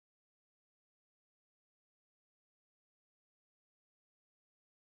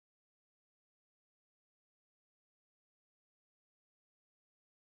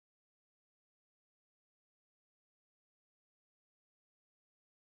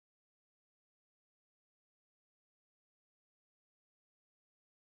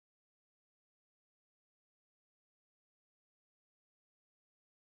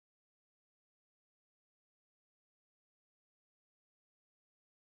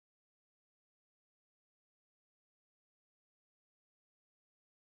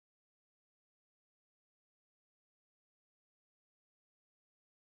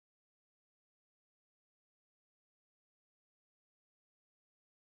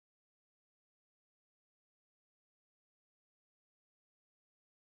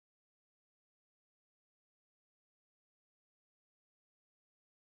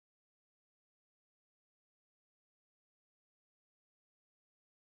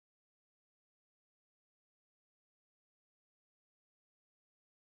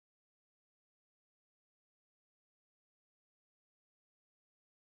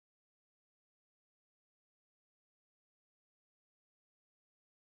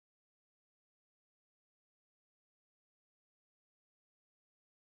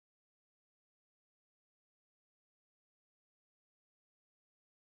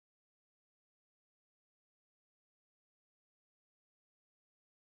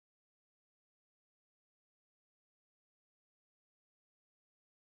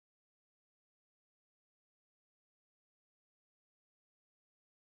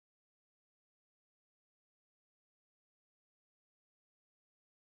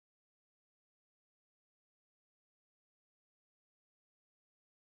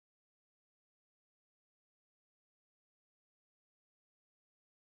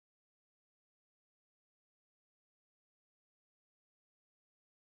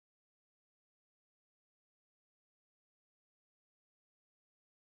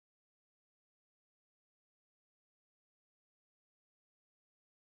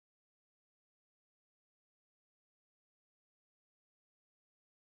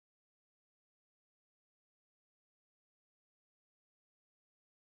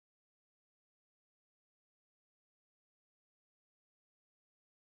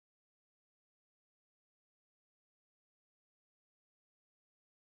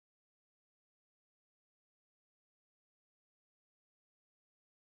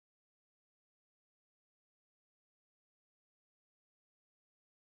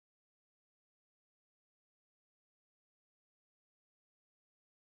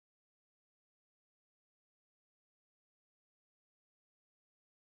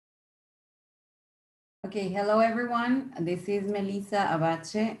Okay, hello everyone. This is Melissa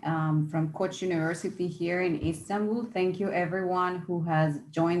Abache from Koç University here in Istanbul. Thank you everyone who has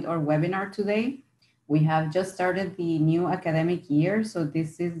joined our webinar today. We have just started the new academic year, so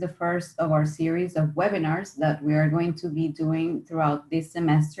this is the first of our series of webinars that we are going to be doing throughout this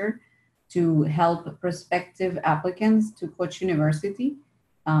semester to help prospective applicants to Koç University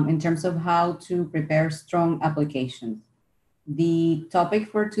in terms of how to prepare strong applications. The topic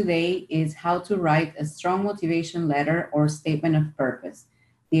for today is how to write a strong motivation letter or statement of purpose.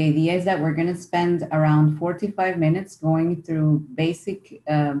 The idea is that we're going to spend around 45 minutes going through basic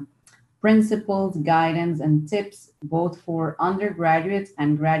principles, guidance, and tips, both for undergraduate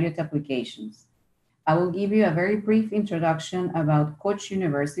and graduate applications. I will give you a very brief introduction about Koç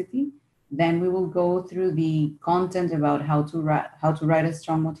University. Then we will go through the content about how to write a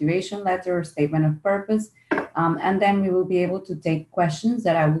strong motivation letter or statement of purpose. And then we will be able to take questions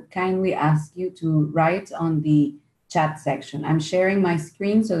that I would kindly ask you to write on the chat section. I'm sharing my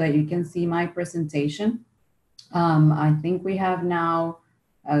screen so that you can see my presentation. I think we have now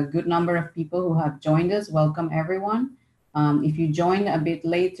a good number of people who have joined us. Welcome, everyone. If you join a bit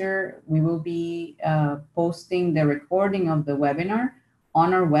later, we will be posting the recording of the webinar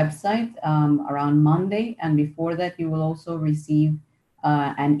on our website around Monday. And before that, you will also receive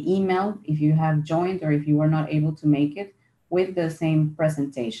an email if you have joined or if you were not able to make it with the same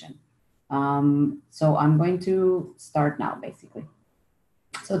presentation. So I'm going to start now, basically.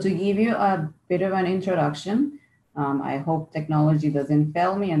 So to give you a bit of an introduction, I hope technology doesn't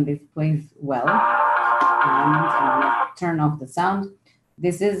fail me and this plays well. And I'm going to turn off the sound.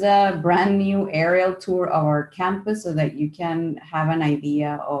 This is a brand new aerial tour of our campus so that you can have an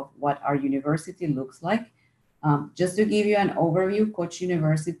idea of what our university looks like. Just to give you an overview, Koç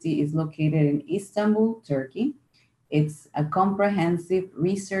University is located in Istanbul, Turkey. It's a comprehensive,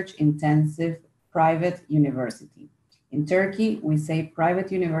 research-intensive private university. In Turkey, we say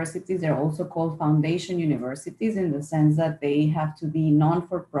private universities are also called foundation universities in the sense that they have to be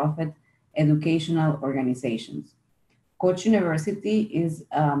non-for-profit educational organizations. Koç University is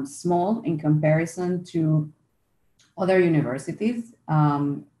small in comparison to other universities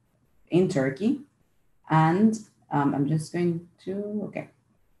in Turkey. And I'm just going to, okay.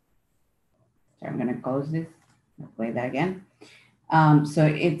 So I'm going to close this, I'll play that again. So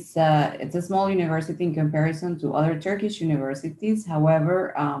it's a small university in comparison to other Turkish universities.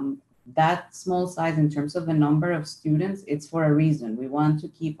 However, that small size in terms of the number of students, it's for a reason. We want to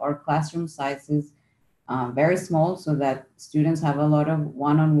keep our classroom sizes very small so that students have a lot of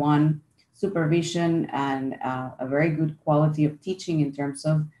one-on-one supervision and a very good quality of teaching in terms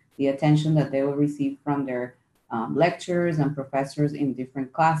of the attention that they will receive from their lecturers and professors in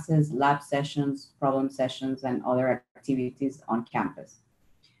different classes, lab sessions, problem sessions, and other activities on campus.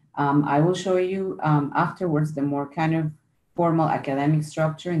 I will show you afterwards the more kind of formal academic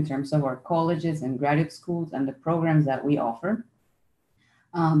structure in terms of our colleges and graduate schools and the programs that we offer.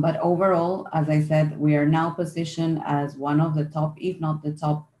 But overall, as I said, we are now positioned as one of the top, if not the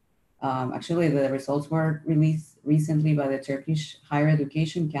top. Actually, the results were released recently by the Turkish Higher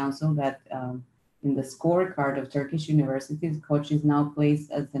Education Council that in the scorecard of Turkish universities, Koç is now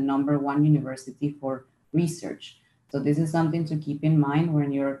placed as the #1 university for research. So this is something to keep in mind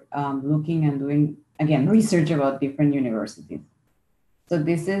when you're looking and doing, again, research about different universities. So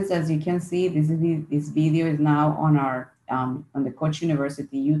this is, as you can see, this video is now on our on the Koç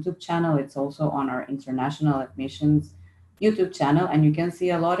University YouTube channel. It's also on our international admissions YouTube channel, and you can see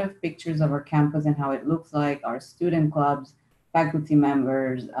a lot of pictures of our campus and how it looks like, our student clubs, faculty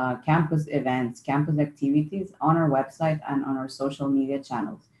members, campus events, campus activities on our website and on our social media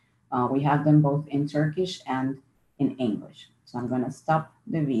channels. We have them both in Turkish and in English. So I'm going to stop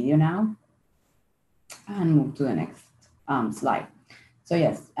the video now and move to the next slide. So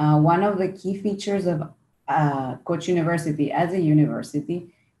yes, one of the key features of Koç University as a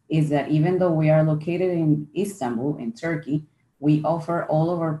university is that even though we are located in Istanbul, in Turkey, we offer all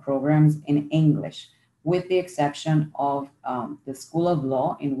of our programs in English, with the exception of the School of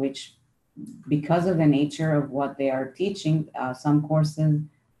Law, in which, because of the nature of what they are teaching, some courses,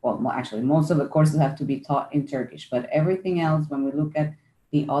 well, actually, most of the courses have to be taught in Turkish, but everything else, when we look at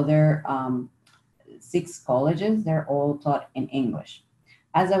the other 6 colleges, they're all taught in English.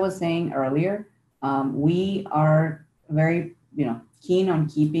 As I was saying earlier, we are very, keen on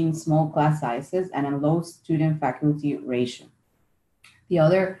keeping small class sizes and a low student faculty ratio. The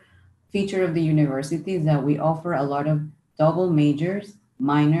other feature of the university is that we offer a lot of double majors,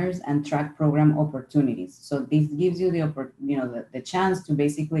 minors, and track program opportunities. So this gives you the chance to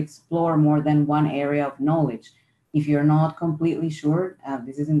basically explore more than one area of knowledge. If you're not completely sure,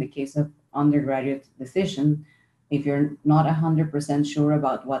 this is in the case of undergraduate decision. If you're not 100% sure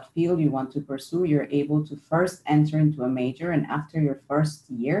about what field you want to pursue, you're able to first enter into a major, and after your first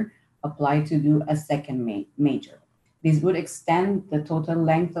year, apply to do a second major. This would extend the total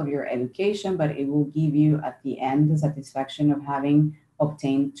length of your education, but it will give you at the end the satisfaction of having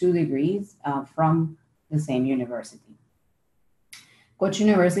obtained 2 degrees from the same university. Koç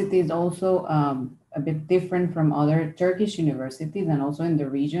University is also a bit different from other Turkish universities and also in the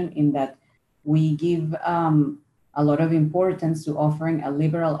region in that we give a lot of importance to offering a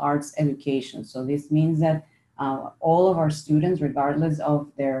liberal arts education. So this means that all of our students, regardless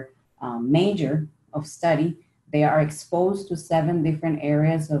of their major of study, they are exposed to 7 different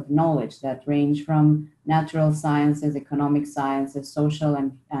areas of knowledge that range from natural sciences, economic sciences, social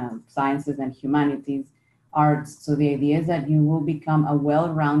and sciences and humanities, arts. So the idea is that you will become a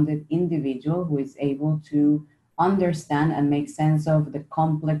well-rounded individual who is able to understand and make sense of the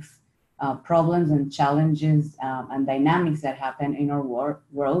complex problems and challenges and dynamics that happen in our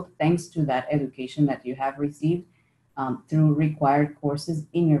world, thanks to that education that you have received through required courses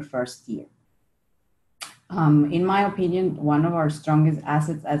in your first year. In my opinion, one of our strongest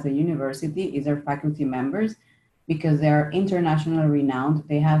assets as a university is our faculty members because they are internationally renowned.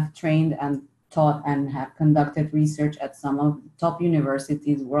 They have trained and taught and have conducted research at some of the top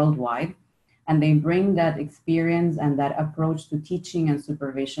universities worldwide. And they bring that experience and that approach to teaching and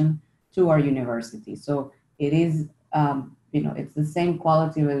supervision to our university. So it is, it's the same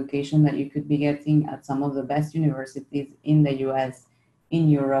quality of education that you could be getting at some of the best universities in the US, in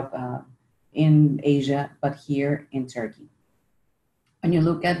Europe, in Asia, but here in Turkey. When you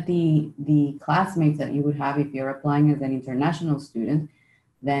look at the classmates that you would have if you're applying as an international student,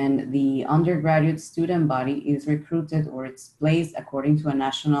 then the undergraduate student body is recruited or it's placed according to a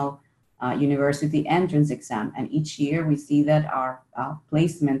national university entrance exam. And each year we see that our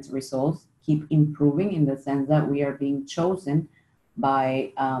placement results keep improving in the sense that we are being chosen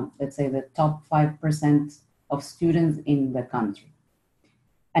by, let's say, the top 5% of students in the country.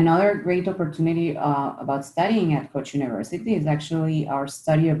 Another great opportunity about studying at Koç University is actually our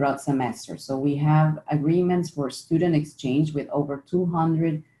study abroad semester. So we have agreements for student exchange with over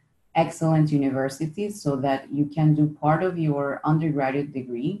 200 excellent universities so that you can do part of your undergraduate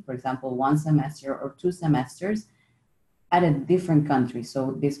degree, for example, 1 semester or 2 semesters at a different country.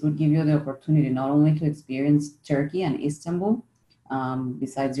 So this would give you the opportunity not only to experience Turkey and Istanbul,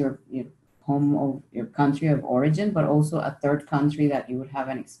 besides your home of your country of origin, but also a third country that you would have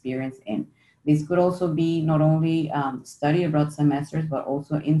an experience in. This could also be not only study abroad semesters, but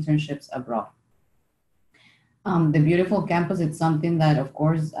also internships abroad. The beautiful campus, it's something that, of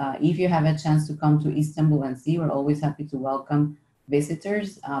course, if you have a chance to come to Istanbul and see, we're always happy to welcome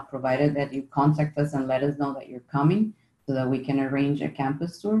visitors, provided that you contact us and let us know that you're coming so that we can arrange a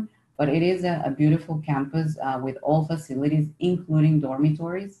campus tour. But it is a beautiful campus with all facilities, including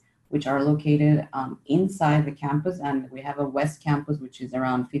dormitories, which are located inside the campus. And we have a West campus, which is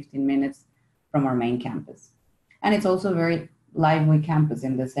around 15 minutes from our main campus. And it's also a very lively campus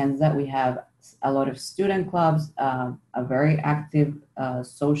in the sense that we have a lot of student clubs, a very active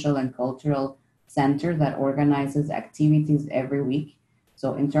social and cultural center that organizes activities every week.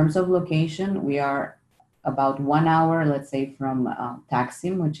 So in terms of location, we are about 1 hour, let's say, from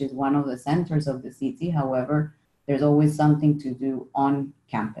Taksim, which is one of the centers of the city. However, there's always something to do on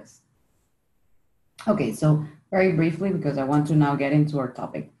campus. Okay, so very briefly, because I want to now get into our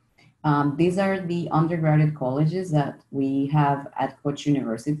topic. These are the undergraduate colleges that we have at Koç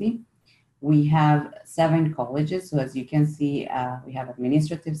University. We have 7 colleges. So as you can see, we have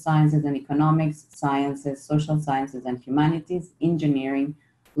administrative sciences and economics, sciences, social sciences and humanities, engineering,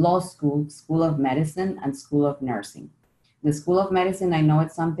 law school, School of Medicine, and School of Nursing. The School of Medicine, I know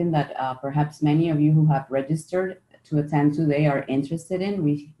it's something that perhaps many of you who have registered to attend today are interested in.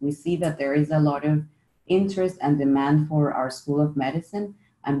 We see that there is a lot of interest and demand for our School of Medicine,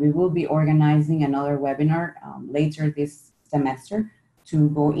 and we will be organizing another webinar later this semester to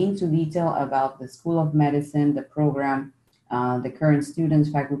go into detail about the School of Medicine, the program, the current students,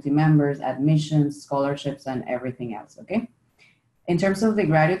 faculty members, admissions, scholarships, and everything else, okay? In terms of the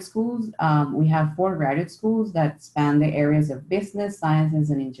graduate schools, we have 4 graduate schools that span the areas of business, sciences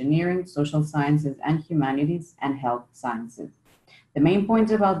and engineering, social sciences and humanities, and health sciences. The main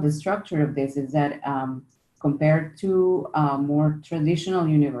point about the structure of this is that compared to more traditional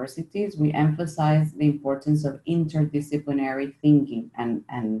universities, we emphasize the importance of interdisciplinary thinking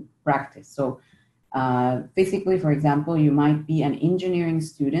and practice. So physically, for example, you might be an engineering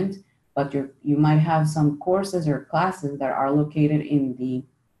student, but you might have some courses or classes that are located in the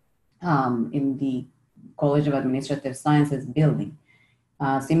College of Administrative Sciences building.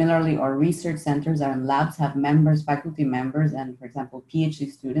 Similarly, our research centers and labs have members, faculty members, and for example,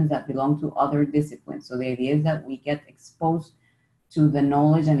 PhD students that belong to other disciplines. So the idea is that we get exposed to the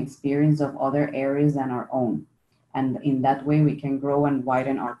knowledge and experience of other areas than our own. And in that way, we can grow and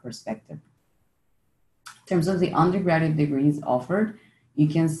widen our perspective. In terms of the undergraduate degrees offered, you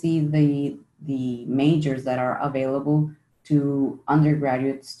can see the majors that are available to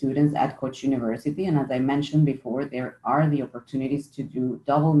undergraduate students at Koç University. And as I mentioned before, there are the opportunities to do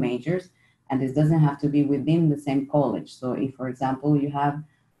double majors, and this doesn't have to be within the same college. So if, for example, you have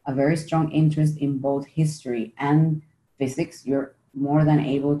a very strong interest in both history and physics, you're more than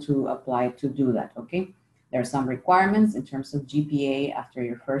able to apply to do that, okay? There are some requirements in terms of GPA after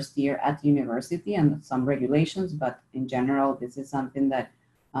your first year at university and some regulations, but in general, this is something that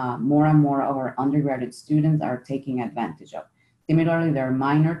more and more of our undergraduate students are taking advantage of. Similarly, there are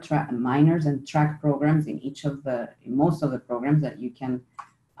minors and track programs in most of the programs that you can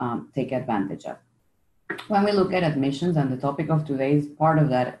take advantage of. When we look at admissions, and the topic of today is part of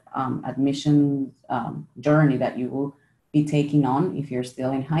that admissions journey that you will be taking on if you're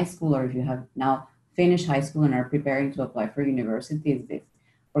still in high school or if you have now finished high school and are preparing to apply for university, is this.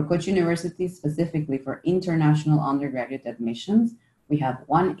 For Koç University, specifically for international undergraduate admissions, we have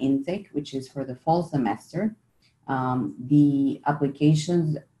one intake, which is for the fall semester. The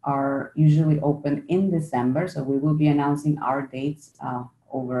applications are usually open in December, so we will be announcing our dates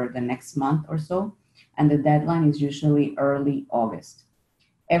over the next month or so, and the deadline is usually early August.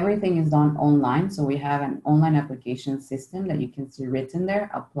 Everything is done online, so we have an online application system that you can see written there,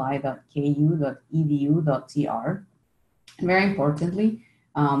 apply.ku.edu.tr. Very importantly,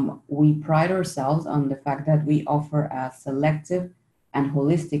 we pride ourselves on the fact that we offer a selective and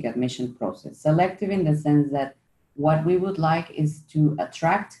holistic admission process. Selective in the sense that what we would like is to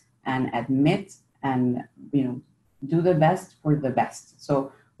attract and admit and do the best for the best.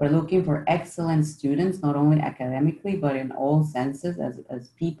 So we're looking for excellent students, not only academically, but in all senses as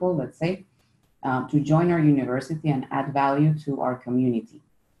people, let's say, to join our university and add value to our community.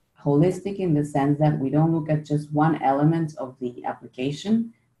 Holistic in the sense that we don't look at just one element of the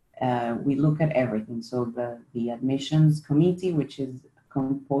application, we look at everything. So the admissions committee, which is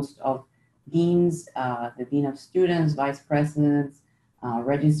composed of deans, the dean of students, vice presidents,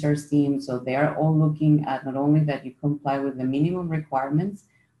 registrars team. So they are all looking at not only that you comply with the minimum requirements,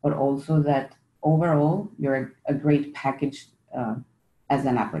 but also that overall you're a great package as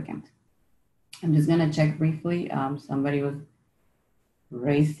an applicant. I'm just gonna check briefly. Somebody was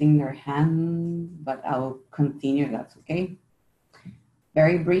raising their hand, but I'll continue, that's okay.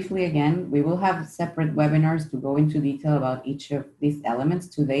 Very briefly again, we will have separate webinars to go into detail about each of these elements.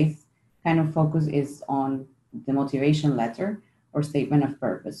 Today's kind of focus is on the motivation letter or statement of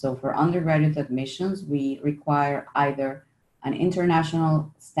purpose. So for undergraduate admissions, we require either an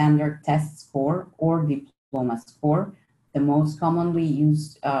international standard test score or diploma score. The most commonly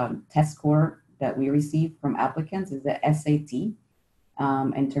used test score that we receive from applicants is the SAT.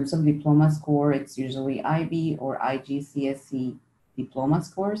 In terms of diploma score, it's usually IB or IGCSE diploma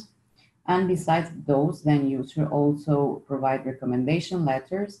scores. And besides those, then you should also provide recommendation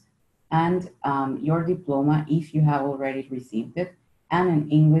letters and your diploma if you have already received it, and an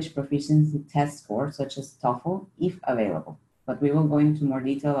English proficiency test score such as TOEFL if available. But we will go into more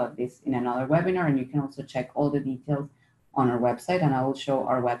detail of this in another webinar, and you can also check all the details on our website, and I will show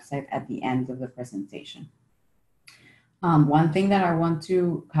our website at the end of the presentation. One thing that I want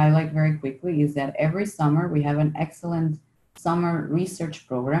to highlight very quickly is that every summer we have an excellent summer research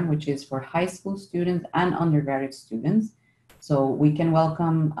program, which is for high school students and undergraduate students. So we can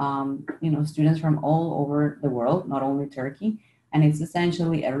welcome students from all over the world, not only Turkey. And it's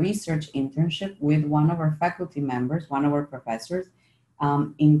essentially a research internship with one of our faculty members, one of our professors,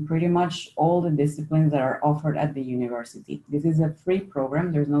 in pretty much all the disciplines that are offered at the university. This is a free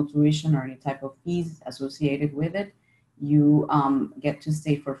program. There's no tuition or any type of fees associated with it. You get to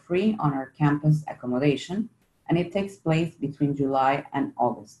stay for free on our campus accommodation, and it takes place between July and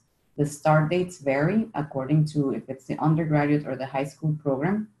August. The start dates vary according to if it's the undergraduate or the high school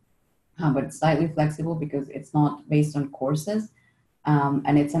program, but it's slightly flexible because it's not based on courses.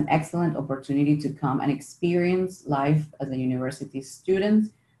 And it's an excellent opportunity to come and experience life as a university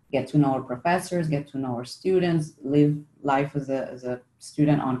student, get to know our professors, get to know our students, live life as a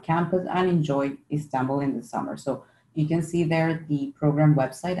student on campus, and enjoy Istanbul in the summer. So you can see there the program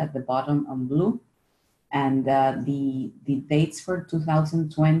website at the bottom on blue, and the dates for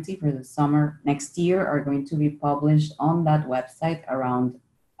 2020 for the summer next year are going to be published on that website around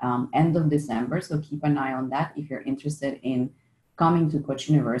end of December. So keep an eye on that if you're interested in coming to Koç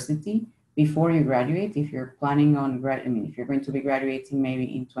University. before you graduate, if you're planning on, if you're going to be graduating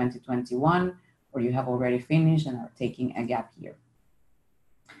maybe in 2021, or you have already finished and are taking a gap year.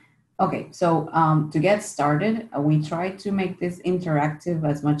 Okay, so to get started, we try to make this interactive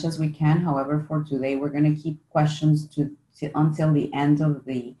as much as we can. However, for today, we're going to keep questions until the end of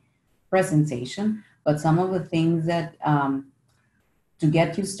the presentation. But some of the things that to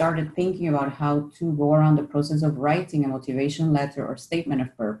get you started thinking about how to go around the process of writing a motivation letter or statement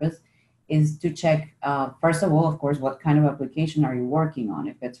of purpose is to check, first of all, of course, what kind of application are you working on?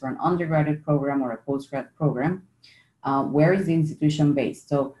 If it's for an undergraduate program or a postgrad program, where is the institution based?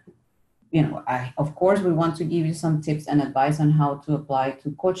 So, you know, of course, we want to give you some tips and advice on how to apply to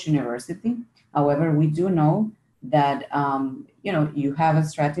Koç University. However, we do know that, you know, you have a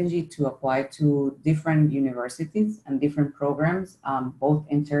strategy to apply to different universities and different programs, both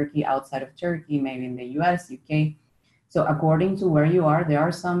in Turkey, outside of Turkey, maybe in the US, UK. So according to where you are, there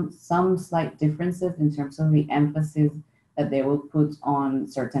are some slight differences in terms of the emphasis that they will put on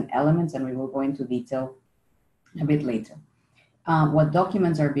certain elements, and we will go into detail a bit later. What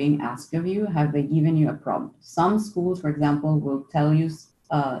documents are being asked of you? Have they given you a prompt? Some schools, for example, will tell you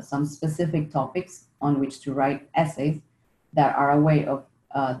some specific topics on which to write essays that are a way of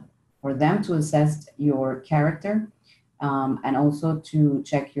for them to assess your character and also to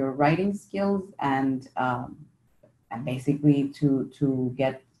check your writing skills and basically to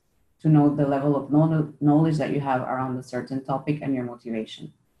get to know the level of knowledge that you have around a certain topic and your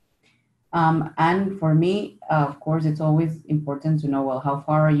motivation. And for me, of course, it's always important to know, well, how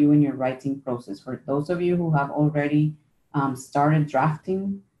far are you in your writing process? For those of you who have already started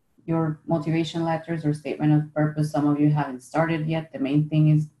drafting your motivation letters or statement of purpose, some of you haven't started yet. The main thing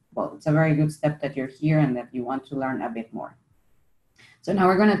is, well, it's a very good step that you're here and that you want to learn a bit more. So now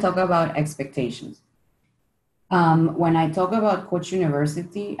we're going to talk about expectations. When I talk about Koç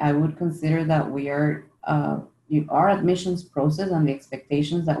University, I would consider that we are our admissions process and the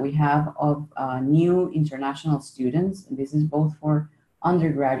expectations that we have of new international students. And this is both for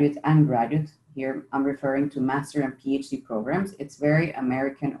undergraduate and graduate. Here I'm referring to master and PhD programs. It's very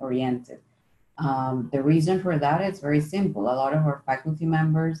American oriented. The reason for that is very simple. A lot of our faculty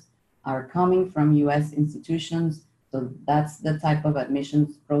members are coming from US institutions. So that's the type of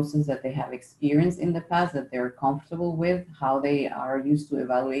admissions process that they have experienced in the past, that they're comfortable with, how they are used to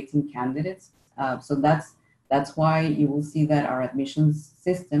evaluating candidates. So that's why you will see that our admissions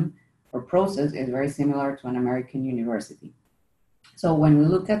system or process is very similar to an American university. So when we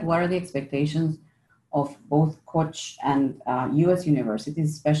look at what are the expectations of both Koç and US universities,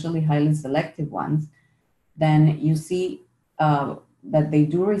 especially highly selective ones, then you see that they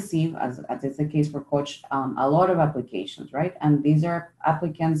do receive, as is the case for Koç, a lot of applications, right? And these are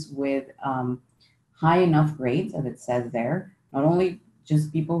applicants with high enough grades, as it says there, not only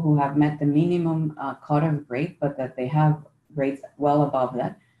just people who have met the minimum cutoff grade, but that they have grades well above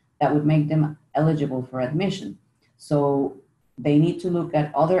that, that would make them eligible for admission. So they need to look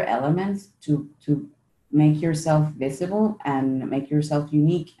at other elements to make yourself visible and make yourself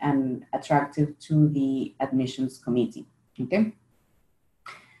unique and attractive to the admissions committee, okay?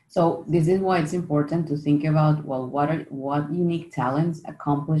 So this is why it's important to think about, well, what unique talents,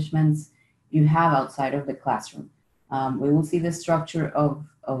 accomplishments you have outside of the classroom. We will see the structure of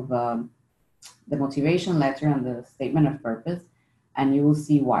the motivation letter and the statement of purpose, and you will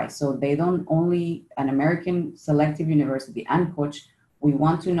see why. So they don't only, an American selective university and Koç, we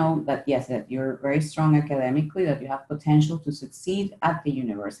want to know that, yes, that you're very strong academically, that you have potential to succeed at the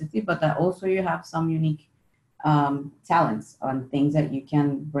university, but that also you have some unique talents and things that you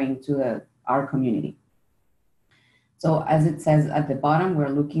can bring to our community. So as it says at the bottom, we're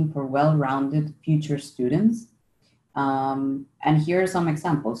looking for well-rounded future students. And here are some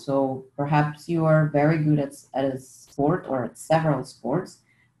examples. So perhaps you are very good at a sport or at several sports,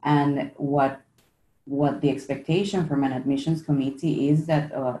 and what the expectation from an admissions committee is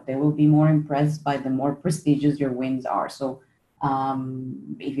that they will be more impressed by the more prestigious your wins are. So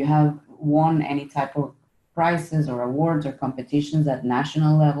if you have won any type of prizes or awards or competitions at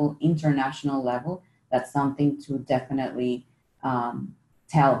national level, international level, that's something to definitely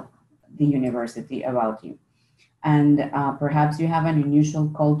tell the university about you. And perhaps you have an unusual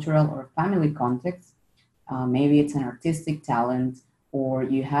cultural or family context. Maybe it's an artistic talent, or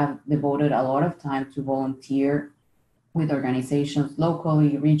you have devoted a lot of time to volunteer with organizations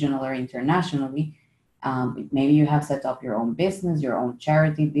locally, regional, or internationally. Maybe you have set up your own business, your own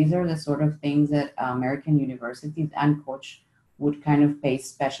charity. These are the sort of things that American universities and Koç would kind of pay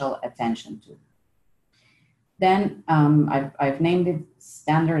special attention to. Then I've named it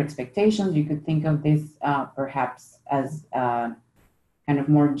standard expectations. You could think of this perhaps as kind kind of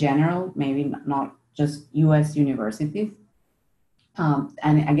more general, maybe not just US universities.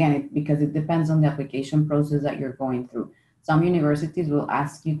 And again, because it depends on the application process that you're going through. Some universities will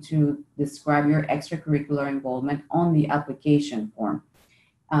ask you to describe your extracurricular involvement on the application form.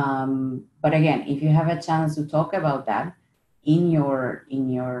 But again, if you have a chance to talk about that in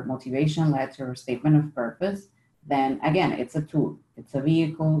your motivation letter or statement of purpose, then again, it's a tool. It's a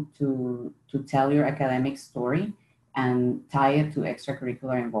vehicle to tell your academic story and tie it to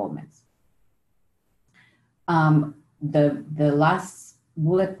extracurricular involvements. The last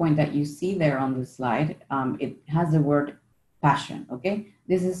bullet point that you see there on the slide, it has the word passion, okay?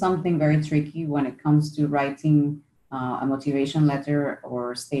 This is something very tricky when it comes to writing a motivation letter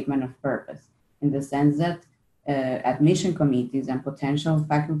or statement of purpose, in the sense that admission committees and potential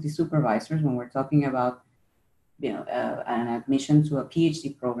faculty supervisors, when we're talking about an admission to a PhD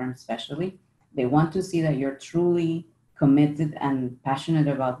program especially, they want to see that you're truly committed and passionate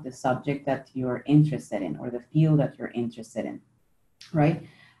about the subject that you're interested in or the field that you're interested in, right?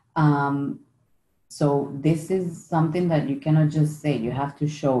 So this is something that you cannot just say, you have to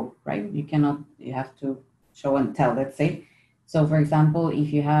show, right? You have to show and tell, let's say. So for example, if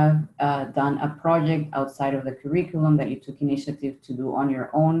you have done a project outside of the curriculum that you took initiative to do on your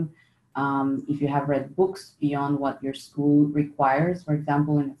own, if you have read books beyond what your school requires, for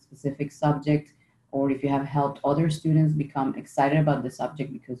example, in a specific subject, or if you have helped other students become excited about the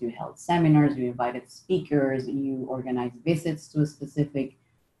subject because you held seminars, you invited speakers, you organized visits to a specific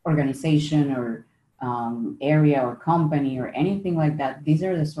organization or area or company or anything like that, these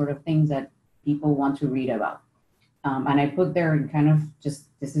are the sort of things that people want to read about. And I put there in kind of just,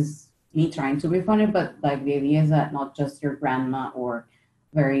 this is me trying to be funny, but like the idea is that not just your grandma or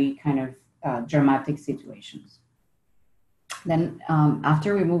very kind of dramatic situations. Then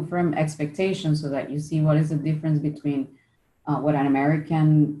after we move from expectations, so that you see what is the difference between what an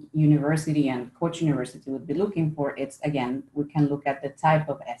American university and Koç University would be looking for, it's again, we can look at the type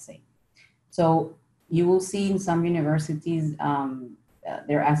of essay. So you will see in some universities,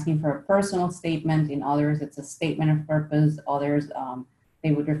 they're asking for a personal statement. In others, it's a statement of purpose. Others,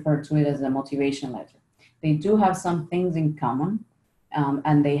 they would refer to it as a motivation letter. They do have some things in common,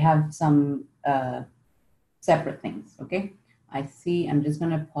 and they have some separate things, okay? I see, I'm just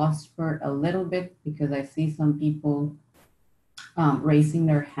gonna pause for a little bit because I see some people raising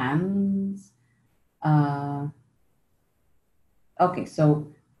their hands. Okay, so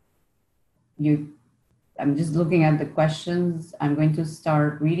I'm just looking at the questions. I'm going to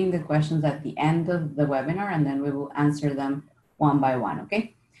start reading the questions at the end of the webinar, and then we will answer them one by one,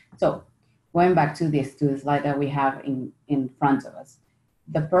 okay? So going back to the slide that we have in front of us.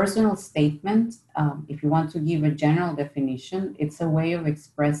 The personal statement, if you want to give a general definition, it's a way of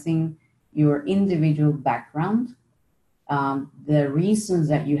expressing your individual background, the reasons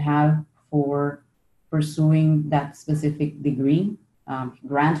that you have for pursuing that specific degree,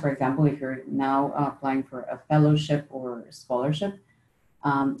 grant, for example, if you're now applying for a fellowship or a scholarship,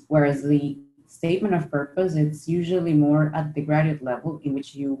 whereas the statement of purpose, it's usually more at the graduate level, in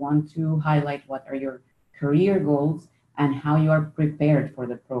which you want to highlight what are your career goals and how you are prepared for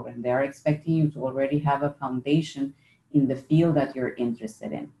the program. They are expecting you to already have a foundation in the field that you're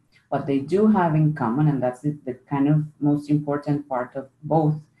interested in. What they do have in common, and that's the kind of most important part of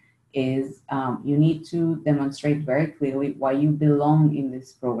both, is you need to demonstrate very clearly why you belong in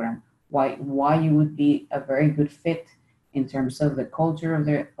this program, why you would be a very good fit in terms of the culture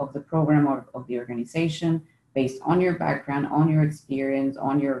of the program or of the organization, based on your background, on your experience,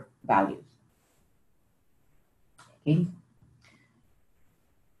 on your values. Okay.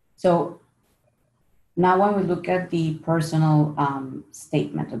 So now when we look at the personal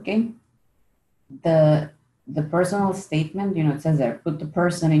statement, okay, the personal statement, you know, it says there, put the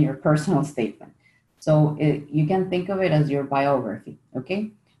person in your personal statement. So you can think of it as your biography, okay?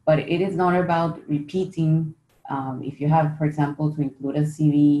 But it is not about repeating. If you have, for example, to include a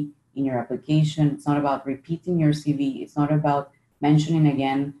CV in your application, it's not about repeating your CV. It's not about mentioning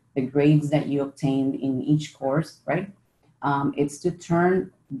again the grades that you obtained in each course, right? It's to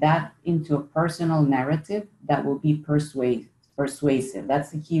turn that into a personal narrative that will be persuasive. That's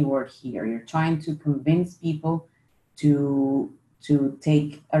the key word here. You're trying to convince people to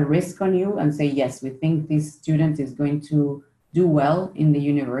take a risk on you and say, yes, we think this student is going to do well in the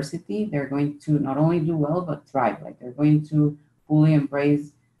university. They're going to not only do well, but thrive. Like they're going to fully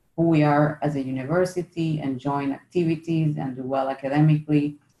embrace who we are as a university and join activities and do well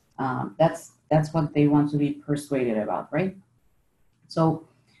academically. That's what they want to be persuaded about, right? So,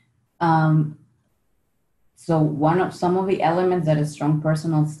 some of the elements that a strong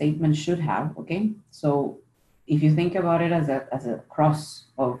personal statement should have, okay? So if you think about it as a cross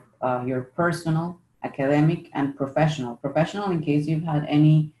of your personal, academic, and professional. Professional, in case you've had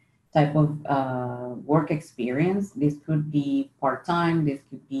any type of work experience. This could be part-time, this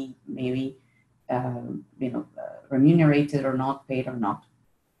could be maybe remunerated or not, paid or not.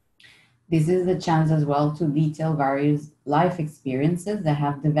 This is the chance as well to detail various life experiences that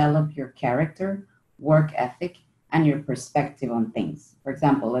have developed your character, work ethic, and your perspective on things. For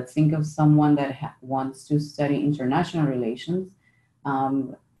example, let's think of someone that wants to study international relations,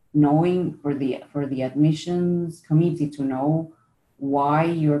 knowing for the admissions committee to know why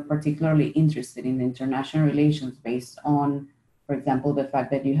you're particularly interested in international relations based on, for example, the fact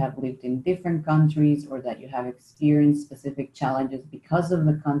that you have lived in different countries or that you have experienced specific challenges because of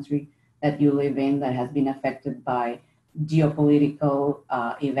the country that you live in that has been affected by geopolitical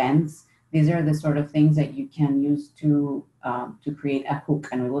events. These are the sort of things that you can use to create a hook,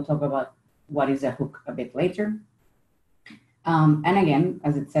 and we will talk about what is a hook a bit later. And again,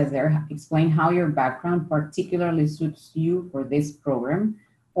 as it says there, explain how your background particularly suits you for this program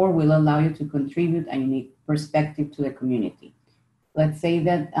or will allow you to contribute a unique perspective to the community. Let's say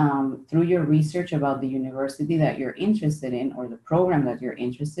that through your research about the university that you're interested in or the program that you're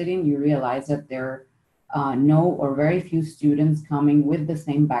interested in, you realize that there are no or very few students coming with the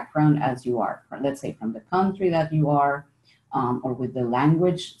same background as you are. Let's say from the country that you are or with the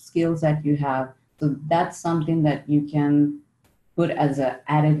language skills that you have. So that's something that you can put as an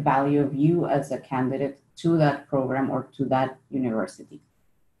added value of you as a candidate to that program or to that university.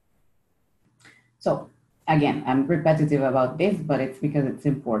 So again, I'm repetitive about this, but it's because it's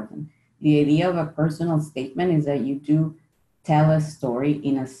important. The idea of a personal statement is that you do tell a story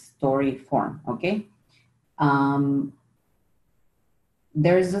in a story form, okay?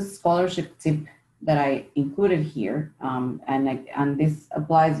 There's a scholarship tip that I included here, and this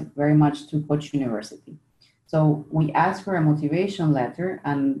applies very much to Koç University. So we ask for a motivation letter,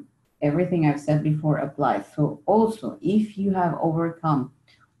 and everything I've said before applies. So also, if you have overcome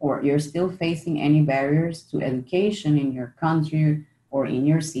or you're still facing any barriers to education in your country or in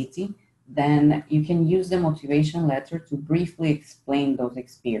your city, then you can use the motivation letter to briefly explain those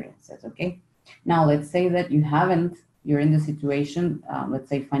experiences, okay? Now, let's say that you're in the situation, let's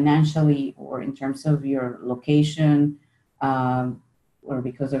say financially or in terms of your location or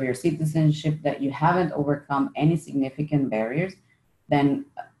because of your citizenship, that you haven't overcome any significant barriers, then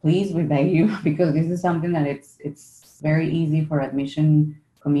please, we beg you, because this is something that it's very easy for admission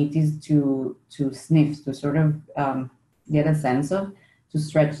committees to sniff, to sort of get a sense of, to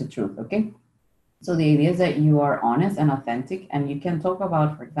stretch the truth, okay? So the idea is that you are honest and authentic, and you can talk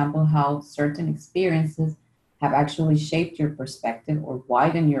about, for example, how certain experiences have actually shaped your perspective or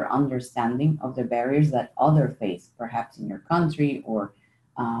widened your understanding of the barriers that others face, perhaps in your country or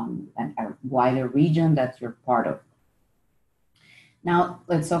a wider region that you're part of. Now,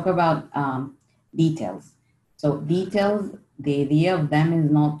 let's talk about details. So details, the idea of them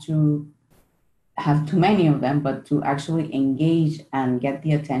is not to have too many of them, but to actually engage and get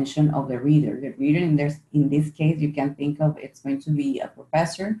the attention of the reader. The reader, in this case, you can think of it's going to be a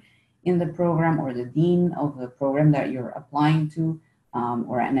professor in the program or the dean of the program that you're applying to,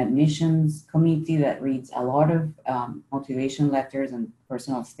 or an admissions committee that reads a lot of motivation letters and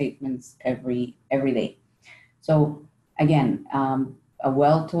personal statements every day. So again, a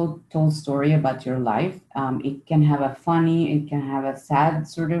well-told story about your life. It can have a funny, it can have a sad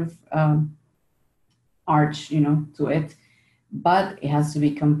sort of arch, to it, but it has to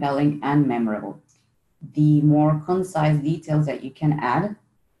be compelling and memorable. The more concise details that you can add,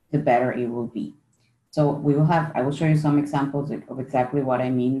 the better it will be. So I will show you some examples of exactly what I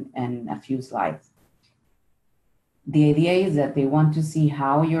mean in a few slides. The idea is that they want to see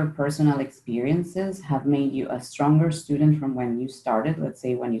how your personal experiences have made you a stronger student from when you started. Let's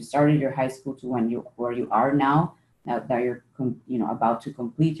say when you started your high school to where you are now that you're about to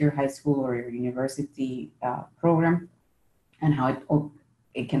complete your high school or your university program, and how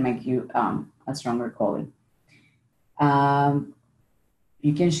it can make you a stronger colleague.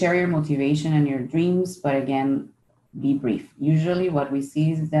 You can share your motivation and your dreams, but again, be brief. Usually what we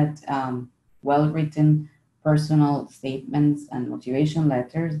see is that well-written personal statements and motivation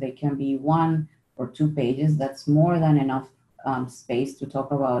letters, they can be 1 or 2 pages. That's more than enough space to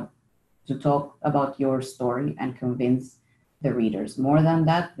talk about your story and convince the readers. More than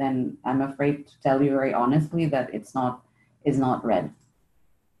that, then I'm afraid to tell you very honestly that it's not read.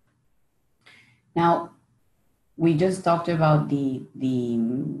 Now, we just talked about the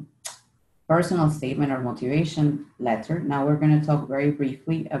personal statement or motivation letter. Now we're going to talk very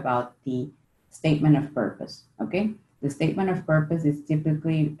briefly about the statement of purpose, okay? the statement of purpose is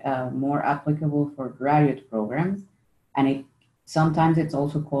typically more applicable for graduate programs, and sometimes it's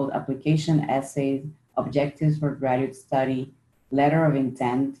also called application essays, objectives for graduate study, letter of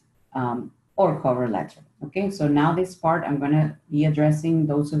intent, or cover letter. Okay, so now this part, I'm going to be addressing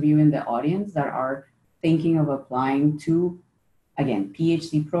those of you in the audience that are thinking of applying to, again,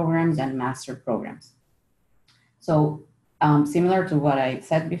 PhD programs and master programs. So similar to what I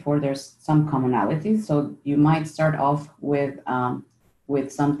said before, there's some commonalities. So you might start off with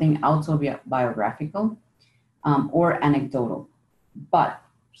something autobiographical or anecdotal. But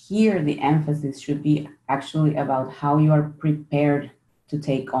here the emphasis should be actually about how you are prepared to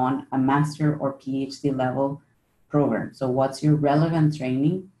take on a master or PhD level program. So what's your relevant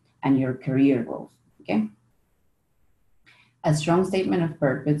training and your career goals, okay? A strong statement of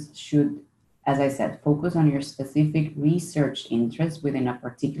purpose should, as I said, focus on your specific research interests within a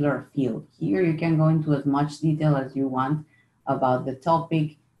particular field. Here you can go into as much detail as you want about the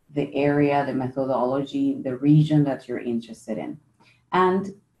topic, the area, the methodology, the region that you're interested in.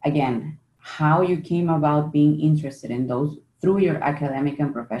 And again, how you came about being interested in those through your academic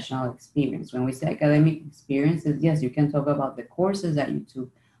and professional experience. When we say academic experiences, yes, you can talk about the courses that you took,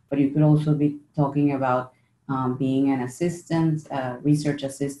 but you could also be talking about being an assistant, research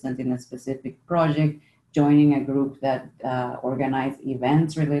assistant in a specific project, joining a group that organized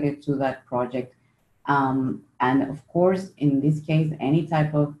events related to that project. And of course, in this case, any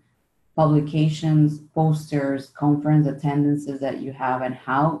type of publications, posters, conference attendances that you have and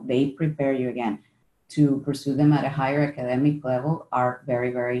how they prepare you again to pursue them at a higher academic level are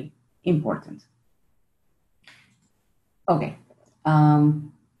very, very important. Okay,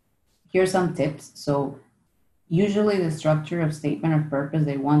 here's some tips. So usually the structure of statement of purpose,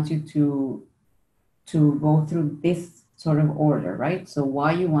 they want you to go through this sort of order, right? So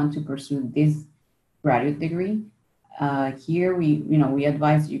why you want to pursue this graduate degree. Here we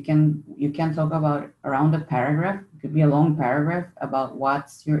advise you can talk about around a paragraph. It could be a long paragraph about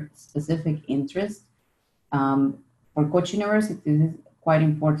what's your specific interest. For Koç University, this is quite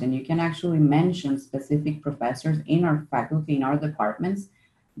important. You can actually mention specific professors in our faculty, in our departments,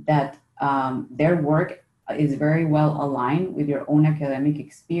 that their work is very well aligned with your own academic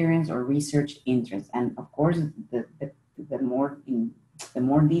experience or research interests. And of course, the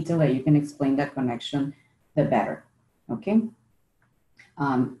more detail that you can explain that connection, the better. Okay.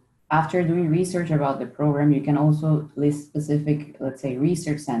 After doing research about the program, you can also list specific, let's say,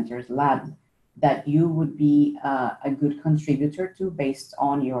 research centers, labs that you would be a good contributor to based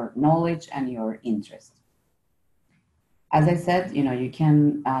on your knowledge and your interest. As I said, you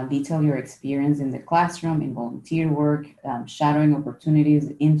can detail your experience in the classroom, in volunteer work, shadowing opportunities,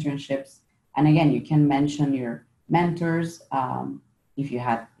 internships, and again, you can mention your mentors if you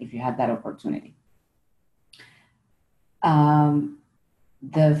had that opportunity.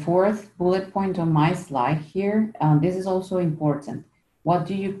 The fourth bullet point on my slide here, this is also important. What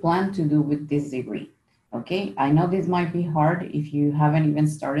do you plan to do with this degree? Okay, I know this might be hard if you haven't even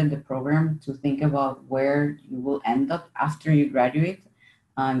started the program to think about where you will end up after you graduate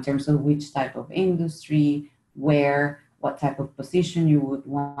in terms of which type of industry, what type of position you would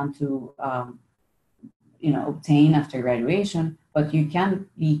want to obtain after graduation, but you can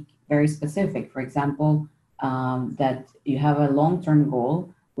be very specific. For example, that you have a long-term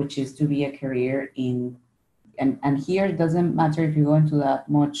goal, which is to be a career in, and here it doesn't matter if you go into that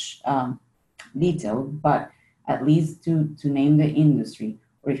much detail, but at least to name the industry.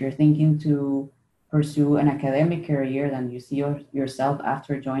 Or if you're thinking to pursue an academic career, then you see yourself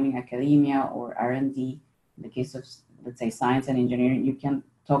after joining academia or R&D. In the case of, let's say, science and engineering, you can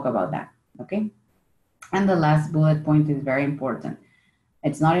talk about that, okay? And the last bullet point is very important.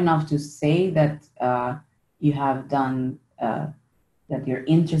 It's not enough to say that you have done, that you're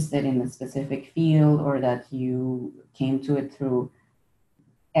interested in a specific field or that you came to it through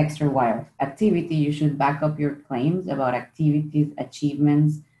X or Y activity. You should back up your claims about activities,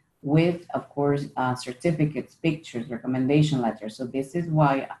 achievements with, of course, certificates, pictures, recommendation letters. So this is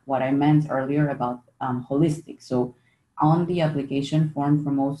what I meant earlier about holistic. So on the application form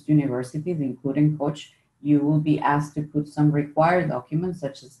for most universities, including Koç, you will be asked to put some required documents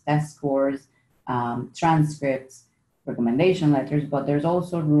such as test scores, transcripts, recommendation letters, but there's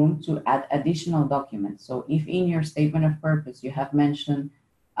also room to add additional documents. So if in your statement of purpose you have mentioned,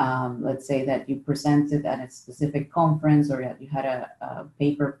 let's say that you presented at a specific conference or that you had a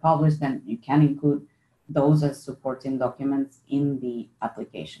paper published, then you can include those as supporting documents in the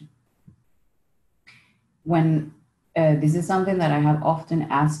application. This is something that I have often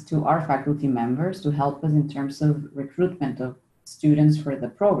asked to our faculty members to help us in terms of recruitment of students for the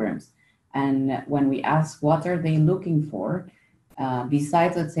programs. And when we ask what are they looking for,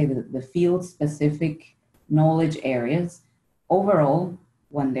 besides, let's say, the field specific knowledge areas, overall,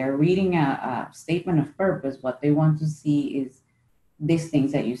 when they're reading a statement of purpose, what they want to see is these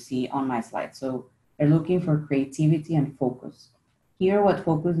things that you see on my slide. So they're looking for creativity and focus. Here, what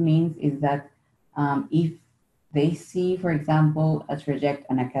focus means is that if they see, for example,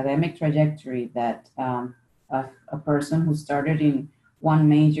 an academic trajectory that a person who started in one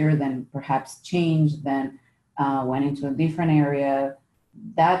major, then perhaps changed, then went into a different area,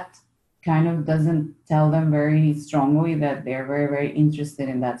 that kind of doesn't tell them very strongly that they're very, very interested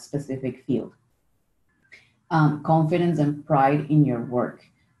in that specific field. Confidence and pride in your work.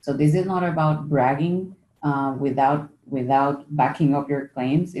 So this is not about bragging without backing up your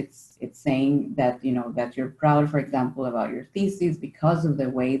claims. It's saying that that you're proud, for example, about your thesis because of the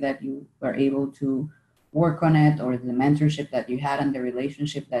way that you were able to work on it, or the mentorship that you had and the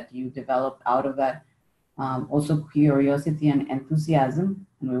relationship that you developed out of that. Also curiosity and enthusiasm,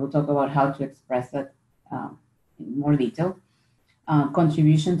 and we will talk about how to express that in more detail.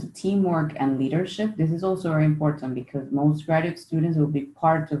 Contribution to teamwork and leadership. This is also very important because most graduate students will be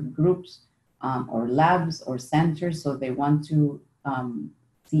part of groups or labs or centers, so they want to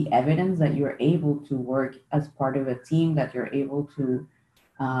see evidence that you're able to work as part of a team, that you're able to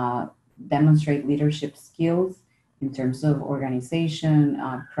demonstrate leadership skills in terms of organization,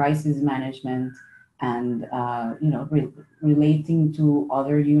 crisis management, and relating to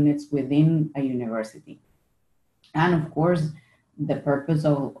other units within a university. And of course, the purpose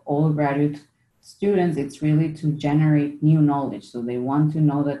of all graduate students, it's really to generate new knowledge. So they want to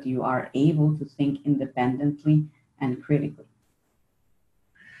know that you are able to think independently and critically.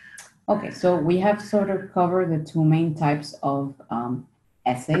 Okay, so we have sort of covered the two main types of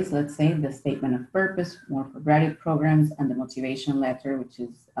essays, let's say, the statement of purpose, more for graduate programs, and the motivation letter, which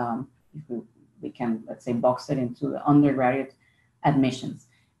is, if we can, let's say, box it into the undergraduate admissions.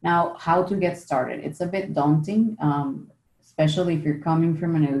 Now, how to get started? It's a bit daunting, especially if you're coming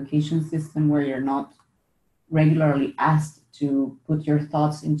from an education system where you're not regularly asked to put your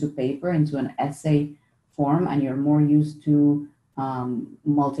thoughts into paper, into an essay form, and you're more used to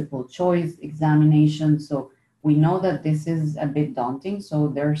multiple choice examinations. So we know that this is a bit daunting. So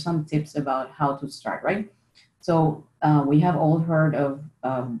there are some tips about how to start, right? So we have all heard of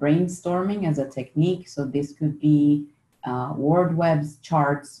brainstorming as a technique. So this could be word webs,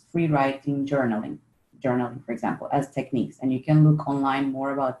 charts, free writing, journaling, for example, as techniques. And you can look online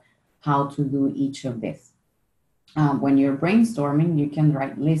more about how to do each of this. When you're brainstorming, you can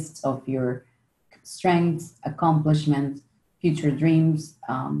write lists of your strengths, accomplishments, future dreams,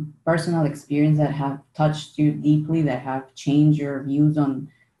 personal experience that have touched you deeply, that have changed your views on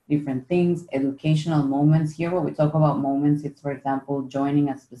different things, educational moments. Here, when we talk about moments, it's, for example, joining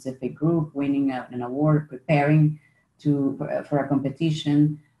a specific group, winning an award, preparing for a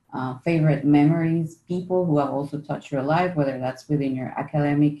competition, favorite memories, people who have also touched your life, whether that's within your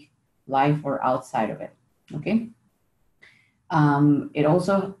academic life or outside of it, okay? It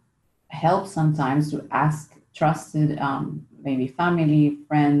also helps sometimes to ask trusted, maybe family,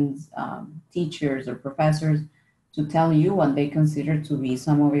 friends, teachers, or professors to tell you what they consider to be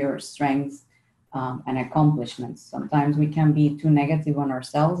some of your strengths and accomplishments. Sometimes we can be too negative on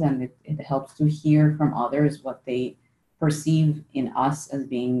ourselves, and it helps to hear from others what they perceive in us as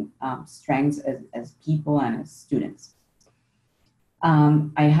being strengths as people and as students.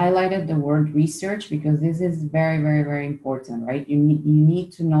 I highlighted the word research because this is very, very, very important, right? You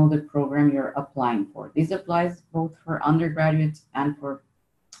need to know the program you're applying for. This applies both for undergraduate and for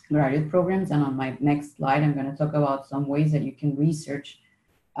graduate programs. And on my next slide, I'm going to talk about some ways that you can research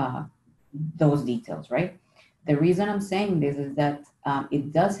those details, right? The reason I'm saying this is that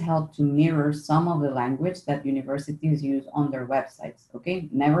it does help to mirror some of the language that universities use on their websites, okay?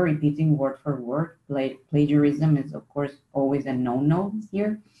 Never repeating word for word. Plagiarism is, of course, always a no-no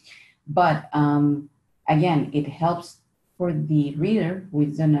here. But again, it helps for the reader who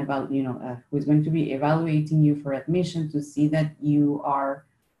is going to be evaluating you for admission to see that you are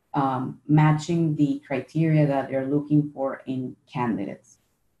matching the criteria that they're looking for in candidates.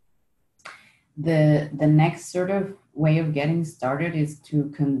 The next sort of way of getting started is to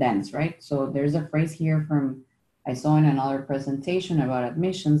condense, right? So there's a phrase here I saw in another presentation about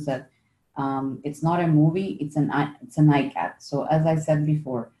admissions that it's not a movie, it's an ICAT. So as I said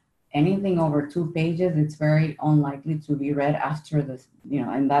before, anything over 2 pages, it's very unlikely to be read after this,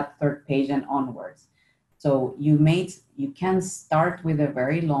 in that 3rd page and onwards. So you can start with a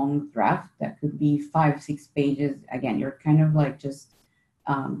very long draft that could be 5-6 pages. Again, you're kind of like just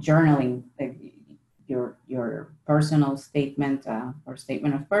journaling your personal statement or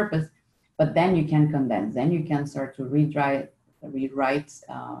statement of purpose, But then you can condense, then you can start to rewrite,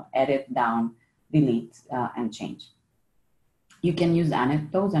 edit down, delete, and change. You can use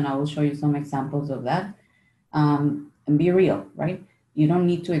anecdotes, and I will show you some examples of that. And be real, right? You don't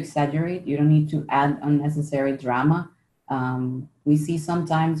need to exaggerate. You don't need to add unnecessary drama. We see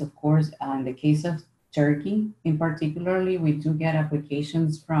sometimes, of course, in the case of Turkey in particularly, we do get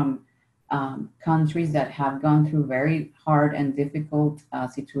applications from countries that have gone through very hard and difficult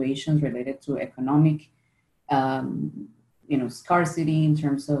situations related to economic, scarcity, in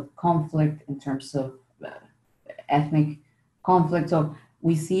terms of conflict, in terms of ethnic conflict. So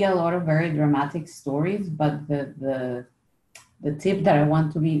we see a lot of very dramatic stories, but the tip that I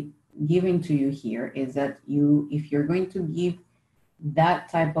want to be giving to you here is that if you're going to give that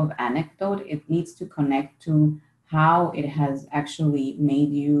type of anecdote, it needs to connect to how it has actually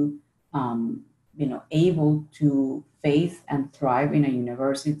made you, able to face and thrive in a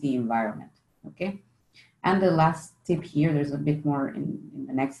university environment. Okay. And the last tip here, there's a bit more in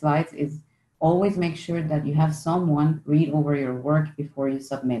the next slides, is always make sure that you have someone read over your work before you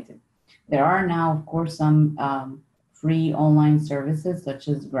submit it. There are now, of course, some free online services such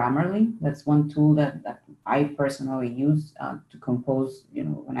as Grammarly. That's one tool that I personally use to compose,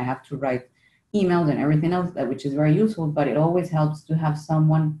 when I have to write emails and everything else, which is very useful, but it always helps to have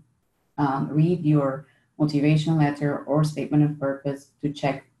someone read your motivation letter or statement of purpose to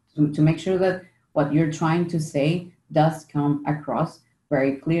check, to make sure that what you're trying to say does come across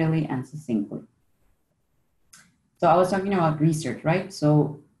very clearly and succinctly. So I was talking about research, right?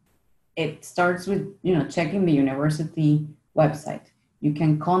 So it starts with, checking the university website. You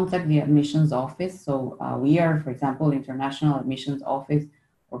can contact the admissions office. So we are, for example, International Admissions Office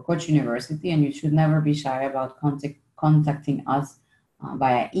for Koç University, and you should never be shy about contacting us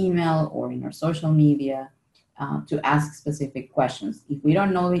via email or in our social media to ask specific questions. If we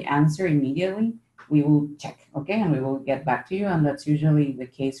don't know the answer immediately, we will check, okay, and we will get back to you, and that's usually the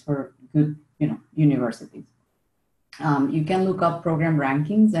case for good, universities. You can look up program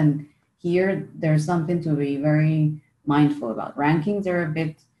rankings, and here there's something to be very mindful about. Rankings are a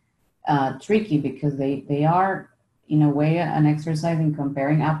bit tricky because they are, in a way, an exercise in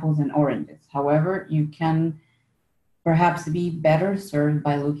comparing apples and oranges. However, you can perhaps be better served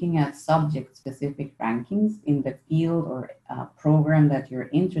by looking at subject-specific rankings in the field or program that you're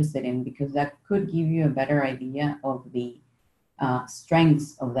interested in, because that could give you a better idea of the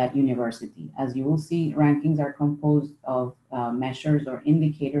strengths of that university. As you will see, rankings are composed of measures or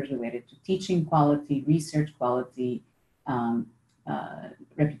indicators related to teaching quality, research quality,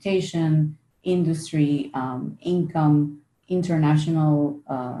 reputation, industry, income, international,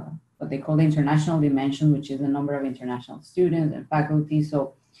 what they call the international dimension, which is the number of international students and faculty.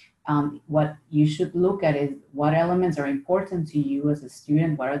 So what you should look at is what elements are important to you as a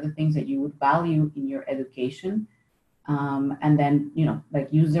student, what are the things that you would value in your education, and then,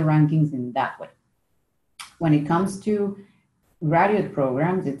 use the rankings in that way. When it comes to graduate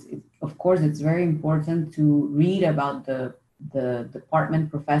programs, of course, it's very important to read about the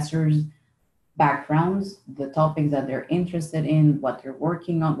department professors' backgrounds, the topics that they're interested in, what they're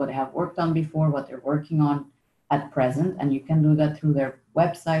working on, what they have worked on before, what they're working on at present. And you can do that through their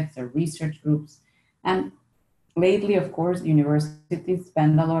websites, their research groups. And lately, of course, universities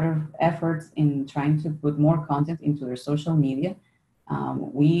spend a lot of efforts in trying to put more content into their social media.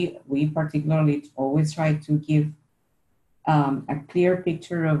 We particularly always try to give a clear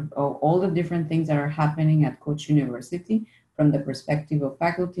picture of all the different things that are happening at Koç University from the perspective of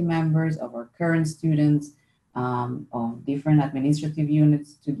faculty members, of our current students, of different administrative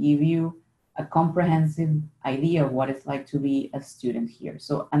units, to give you a comprehensive idea of what it's like to be a student here.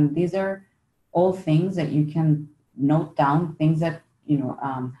 So, and these are all things that you can note down, things that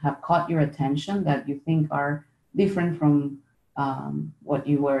have caught your attention that you think are different from what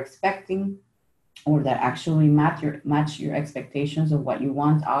you were expecting, or that actually match your expectations of what you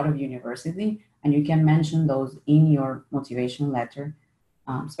want out of university. And you can mention those in your motivation letter,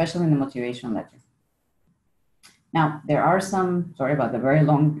 especially in the motivation letter. Now, there are some, sorry about the very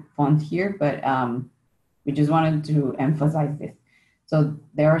long font here, but we just wanted to emphasize this. So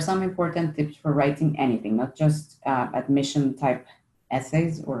there are some important tips for writing anything, not just admission type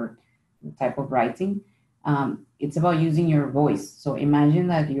essays or type of writing. It's about using your voice. So imagine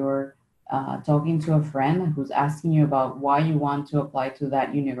that you're talking to a friend who's asking you about why you want to apply to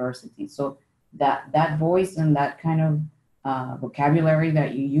that university. So that voice and that kind of vocabulary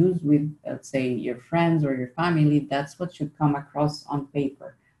that you use with, let's say, your friends or your family, that's what should come across on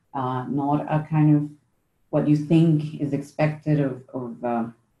paper, not a kind of what you think is expected of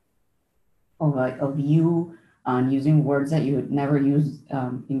you on using words that you would never use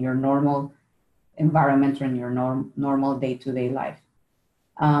in your normal environment or in your normal day-to-day life.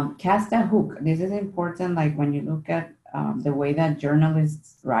 Cast a hook. This is important. Like when you look at the way that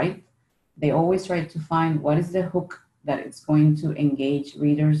journalists write, they always try to find what is the hook that it's going to engage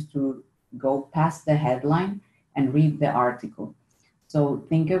readers to go past the headline and read the article. So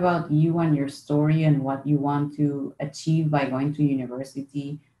think about you and your story and what you want to achieve by going to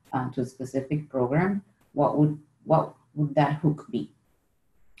university, to a specific program. What would that hook be?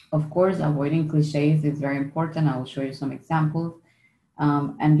 Of course, avoiding cliches is very important. I will show you some examples,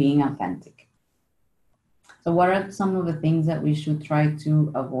 and being authentic. So what are some of the things that we should try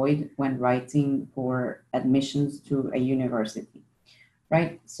to avoid when writing for admissions to a university,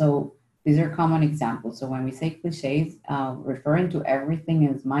 right? So these are common examples. So when we say cliches, referring to everything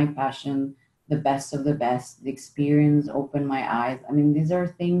as my passion, the best of the best, the experience opened my eyes. I mean, these are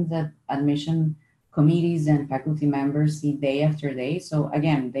things that admission committees and faculty members see day after day. So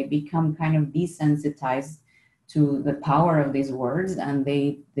again, they become kind of desensitized to the power of these words, and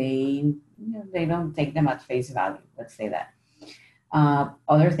they don't take them at face value. Let's say that.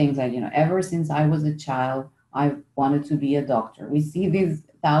 Other things like, ever since I was a child, I wanted to be a doctor. We see these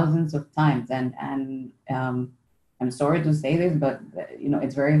thousands of times, and I'm sorry to say this, but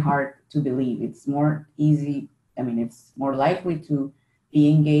it's very hard to believe. It's more easy. I mean, it's more likely to be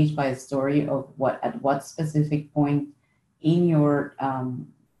engaged by a story of at what specific point in your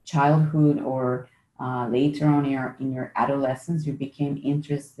childhood or later on in your adolescence you became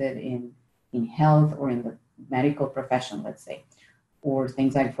interested in health or in the medical profession, let's say, or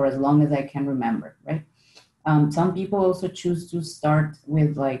things like for as long as I can remember, right? Some people also choose to start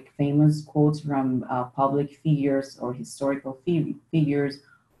with like famous quotes from public figures or historical figures,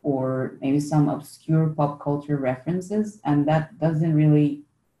 or maybe some obscure pop culture references, and that doesn't really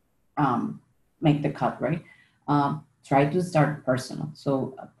make the cut, right? Try to start personal.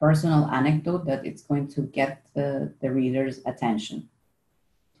 So a personal anecdote that it's going to get the reader's attention.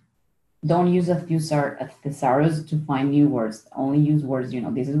 Don't use a thesaurus to find new words. Only use words,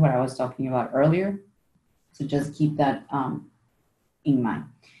 this is what I was talking about earlier. So just keep that in mind.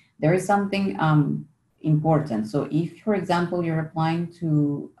 There is something important. So if, for example, you're applying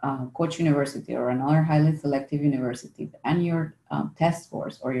to Koç University or another highly selective university, and your test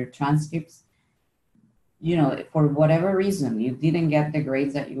scores or your transcripts, for whatever reason, you didn't get the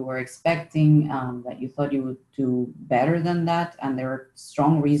grades that you were expecting, that you thought you would do better than that, and there are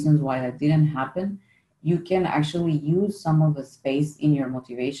strong reasons why that didn't happen, you can actually use some of the space in your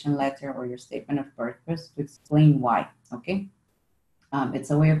motivation letter or your statement of purpose to explain why, okay? It's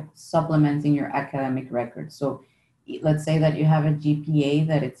a way of supplementing your academic record. So let's say that you have a GPA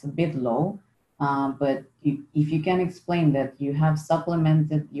that it's a bit low, but if you can explain that you have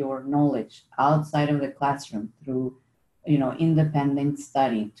supplemented your knowledge outside of the classroom through, independent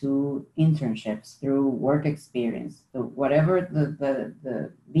study, to internships, through work experience, so whatever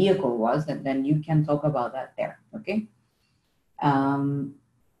the vehicle was, and then you can talk about that there, okay?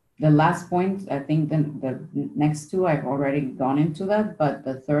 The last point, I think the next two, I've already gone into that, but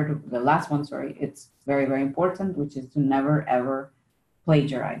the last one, sorry, it's very, very important, which is to never, ever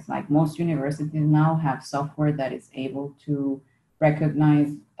plagiarize. Like most universities now have software that is able to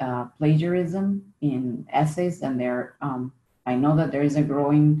recognize plagiarism in essays, and I know that there is a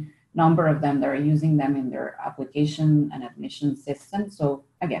growing number of them that are using them in their application and admission system. So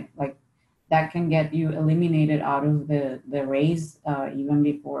again, like that can get you eliminated out of the race even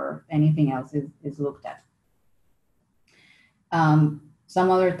before anything else is looked at. Some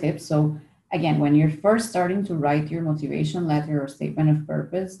other tips. So again, when you're first starting to write your motivation letter or statement of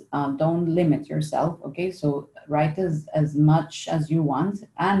purpose, don't limit yourself, okay? So write as much as you want,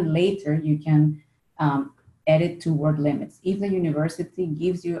 and later you can edit to word limits. If the university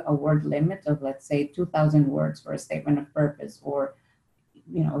gives you a word limit of, let's say, 2,000 words for a statement of purpose, or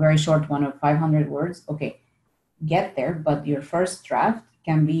a very short one of 500 words, okay, get there, but your first draft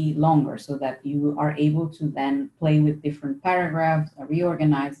can be longer so that you are able to then play with different paragraphs,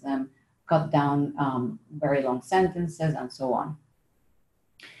 reorganize them, cut down very long sentences, and so on.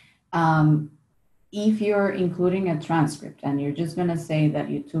 If you're including a transcript and you're just going to say that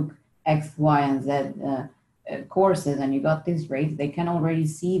you took X, Y, and Z courses and you got these grades, they can already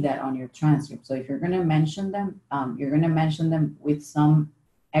see that on your transcript. So if you're going to mention them, you're going to mention them with some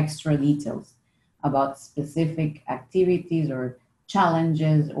extra details about specific activities or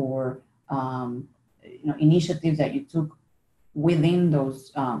challenges or initiatives that you took within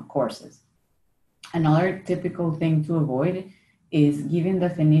those courses. Another typical thing to avoid is giving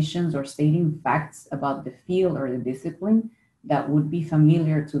definitions or stating facts about the field or the discipline that would be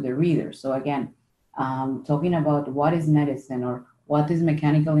familiar to the reader. So again, talking about what is medicine or what is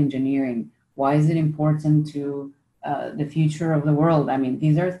mechanical engineering, why is it important to the future of the world. I mean,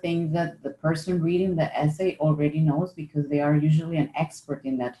 these are things that the person reading the essay already knows because they are usually an expert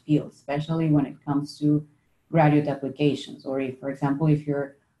in that field, especially when it comes to graduate applications. Or if, for example, if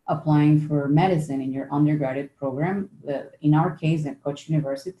you're applying for medicine in your undergraduate program, in our case at Koç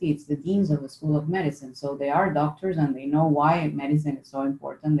University, it's the deans of the School of Medicine. So they are doctors and they know why medicine is so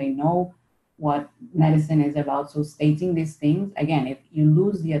important. They know what medicine is about. So stating these things, again, if you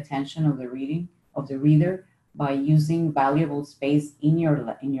lose the attention of the reader by using valuable space in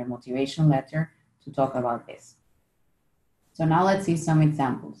your motivation letter to talk about this. So now let's see some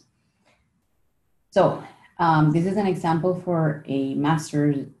examples. So this is an example for a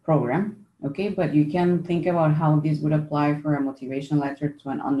master's program, okay? But you can think about how this would apply for a motivation letter to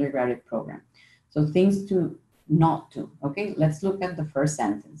an undergraduate program. So things to not do, okay? Let's look at the first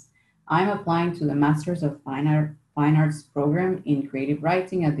sentence. I'm applying to the Masters of Fine Arts program in creative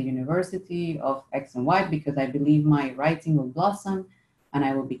writing at the University of X and Y because I believe my writing will blossom and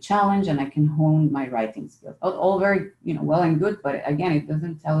I will be challenged and I can hone my writing skills. All very, well and good, but again, it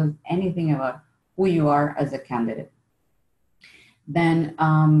doesn't tell us anything about who you are as a candidate. Then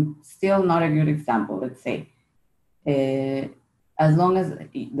still not a good example, let's say. As long as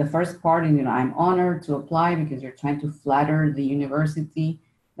the first part is, I'm honored to apply because you're trying to flatter the university.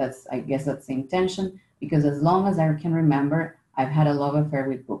 I guess that's the intention, because as long as I can remember, I've had a love affair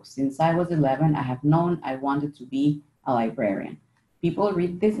with books. Since I was 11, I have known I wanted to be a librarian. People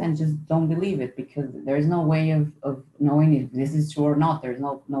read this and just don't believe it because there's no way of knowing if this is true or not. There's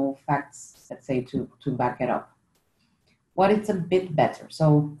no facts, let's say, to back it up. What is a bit better?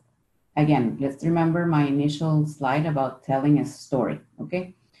 So again, let's remember my initial slide about telling a story,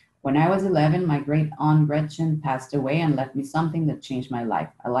 okay? When I was 11, my great aunt Gretchen passed away and left me something that changed my life,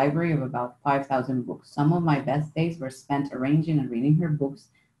 a library of about 5,000 books. Some of my best days were spent arranging and reading her books.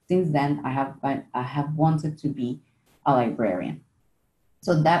 Since then, I have wanted to be a librarian.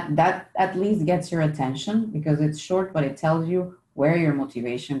 So that at least gets your attention because it's short, but it tells you where your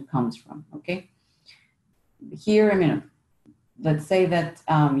motivation comes from, okay? Here, let's say that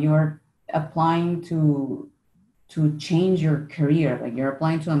you're applying to change your career, like you're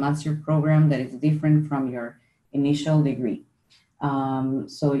applying to a master program that is different from your initial degree.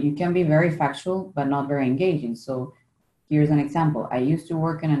 So you can be very factual, but not very engaging. So here's an example. I used to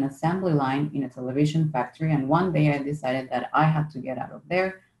work in an assembly line in a television factory, and one day I decided that I had to get out of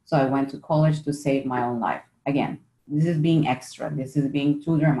there. So I went to college to save my own life. Again, this is being extra. This is being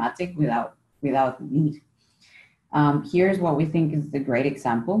too dramatic without need. Here's what we think is the great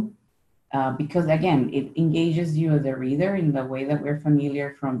example. Because again, it engages you as a reader in the way that we're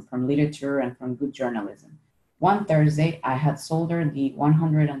familiar from literature and from good journalism. One Thursday, I had soldered the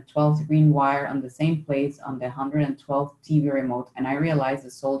 112th green wire on the same place on the 112th TV remote, and I realized the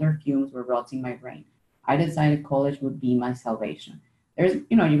solder fumes were rotting my brain. I decided college would be my salvation. There's,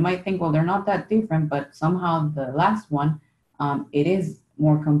 you might think, well, they're not that different, but somehow the last one, it is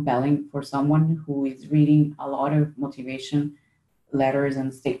more compelling for someone who is reading a lot of motivation letters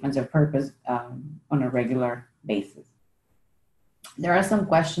and statements of purpose on a regular basis. There are some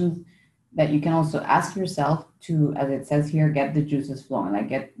questions that you can also ask yourself to, as it says here, get the juices flowing, like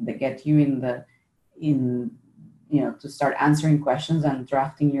get you to start answering questions and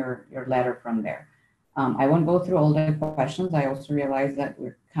drafting your letter from there. I won't go through all the questions. I also realize that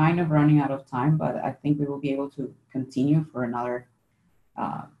we're kind of running out of time, but I think we will be able to continue for another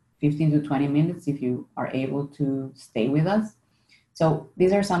 15 to 20 minutes if you are able to stay with us. So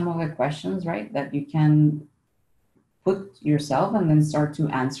these are some of the questions, right, that you can put yourself and then start to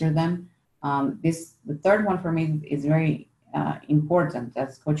answer them. The third one for me is very important.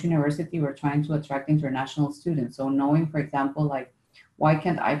 As Koç University, we're trying to attract international students. So knowing, for example, like, why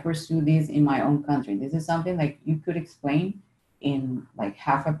can't I pursue this in my own country? This is something like you could explain in like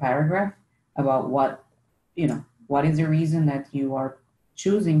half a paragraph about what is the reason that you are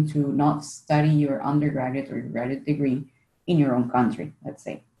choosing to not study your undergraduate or graduate degree in your own country, let's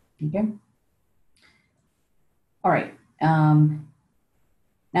say, okay? All right.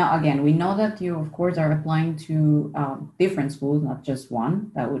 Now, again, we know that you, of course, are applying to different schools, not just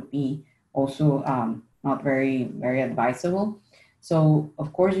one. That would be also not very, very advisable. So,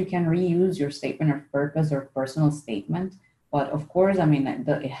 of course, you can reuse your statement of purpose or personal statement. But, of course,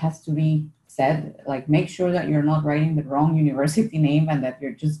 it has to be said, like, make sure that you're not writing the wrong university name and that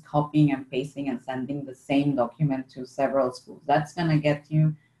you're just copying and pasting and sending the same document to several schools. That's going to get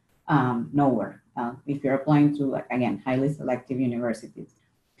you nowhere if you're applying to, like, again, highly selective universities.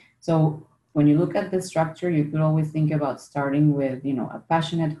 So when you look at the structure, you could always think about starting with, a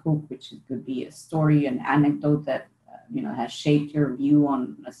passionate hook, which could be a story, an anecdote that, has shaped your view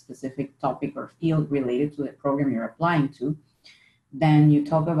on a specific topic or field related to the program you're applying to. Then you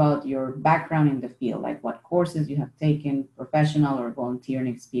talk about your background in the field, like what courses you have taken, professional or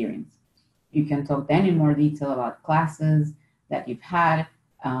volunteering experience. You can talk then in more detail about classes that you've had,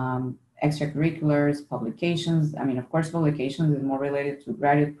 extracurriculars, publications. I mean, of course, publications is more related to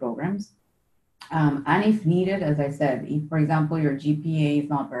graduate programs. And if needed, as I said, if, for example, your GPA is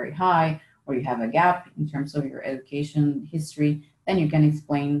not very high or you have a gap in terms of your education history, then you can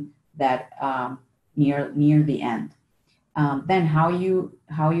explain that near the end. Then how you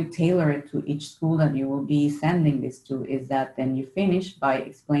tailor it to each school that you will be sending this to is that then you finish by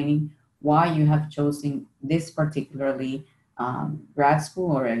explaining why you have chosen this particularly grad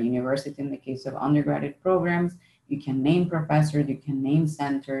school or a university. In the case of undergraduate programs, you can name professors, you can name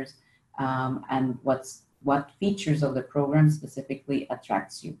centers, and what features of the program specifically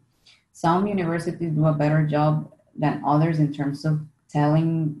attracts you. Some universities do a better job than others in terms of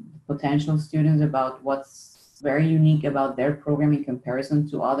telling potential students about what's very unique about their program in comparison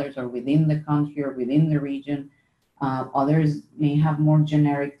to others or within the country or within the region. Others may have more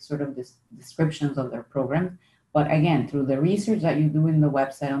generic sort of descriptions of their programs. But again, through the research that you do in the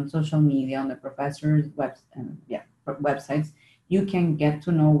website, on social media, on the professors' websites, you can get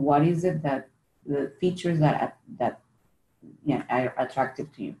to know what is it that the features that are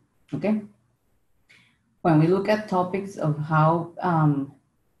attractive to you. Okay. When we look at topics of how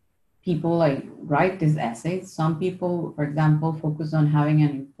people write these essays, some people, for example, focus on having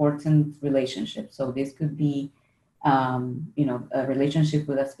an important relationship. So this could be, a relationship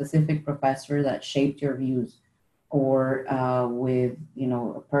with a specific professor that shaped your views, or with,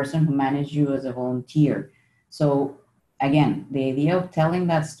 a person who managed you as a volunteer. So again, the idea of telling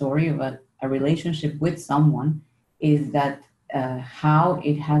that story of a relationship with someone is that how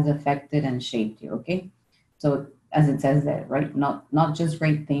it has affected and shaped you, okay? So as it says there, right? Not just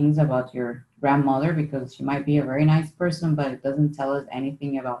great things about your grandmother, because she might be a very nice person, but it doesn't tell us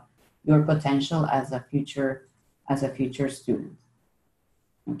anything about your potential as a future student,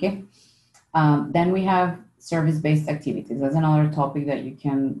 okay? Then we have service-based activities. That's another topic that you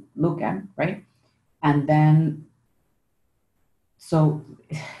can look at, right? And then, so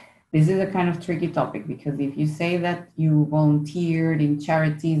this is a kind of tricky topic, because if you say that you volunteered in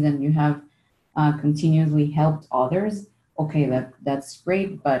charities and you have continuously helped others, okay, that's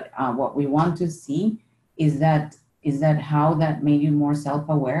great. But what we want to see is that how that made you more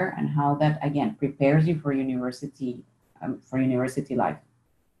self-aware and how that, again, prepares you for university life.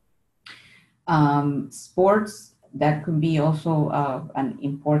 Sports, that could be also an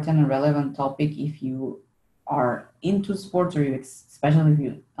important and relevant topic if you are into sports, or especially if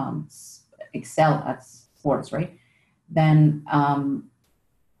you excel at sports, right? Then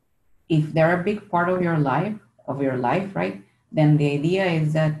if they're a big part of your life, right? Then the idea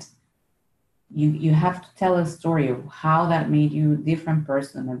is that you have to tell a story of how that made you a different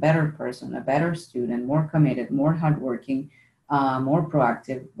person, a better student, more committed, more hardworking, more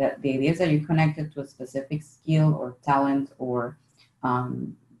proactive. That the idea is that you're connected to a specific skill or talent or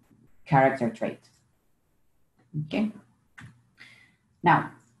character trait. Okay.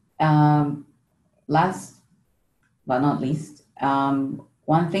 Now, last but not least,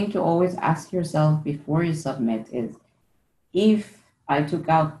 one thing to always ask yourself before you submit is, if I took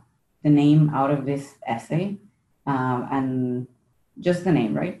out the name out of this essay, and just the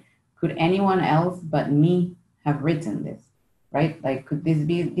name, right? Could anyone else but me have written this, right? Like, could this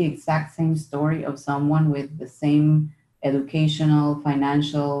be the exact same story of someone with the same educational,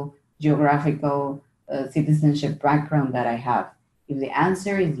 financial, geographical, citizenship background that I have? If the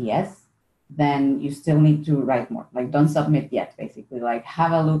answer is yes, then you still need to write more. Like, don't submit yet, basically. Like,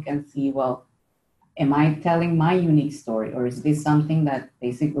 have a look and see, well, am I telling my unique story, or is this something that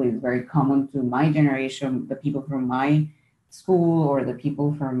basically is very common to my generation, the people from my school, or the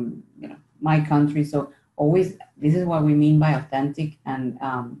people from my country? So always, this is what we mean by authentic and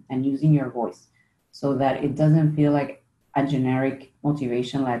using your voice, so that it doesn't feel like a generic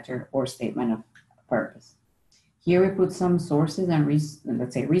motivation letter or statement of purpose. Here we put some sources and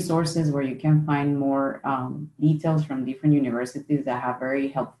let's say resources where you can find more details from different universities that have very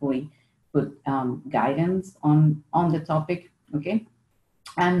helpfully put guidance on the topic, okay?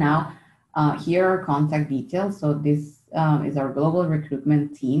 And now here are contact details. So this is our Global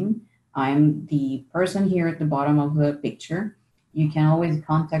Recruitment Team. I'm the person here at the bottom of the picture. You can always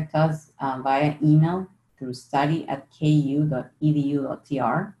contact us via email through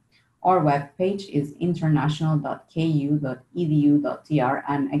study@ku.edu.tr, Our webpage is international.ku.edu.tr.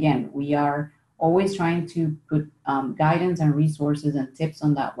 And again, we are always trying to put guidance and resources and tips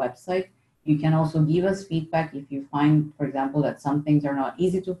on that website. You can also give us feedback if you find, for example, that some things are not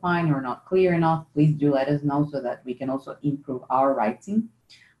easy to find or not clear enough. Please do let us know so that we can also improve our writing.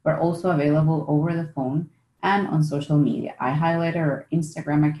 We're also available over the phone and on social media. I highlighted our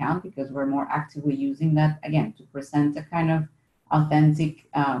Instagram account because we're more actively using that, again, to present a kind of authentic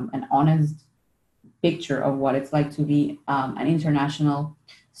and honest picture of what it's like to be an international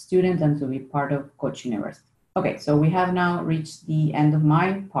student and to be part of Koç University. Okay, so we have now reached the end of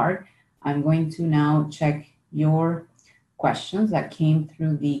my part. I'm going to now check your questions that came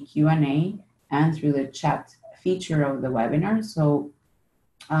through the Q&A and through the chat feature of the webinar. So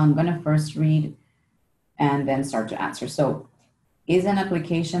I'm going to first read and then start to answer. So is an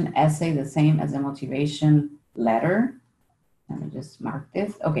application essay the same as a motivation letter? Let me just mark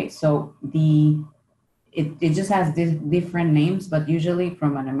this. Okay, so it just has different names, but usually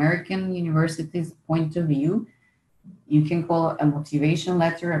from an American university's point of view, you can call a motivation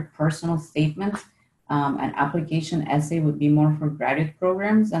letter a personal statement. An application essay would be more for graduate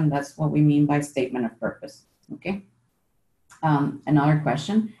programs, and that's what we mean by statement of purpose, okay? Another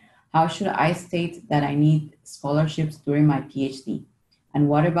question, how should I state that I need scholarships during my PhD? And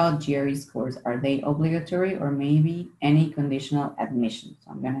what about GRE scores? Are they obligatory or maybe any conditional admission?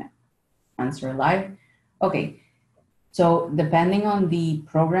 So I'm gonna answer live. Okay, so depending on the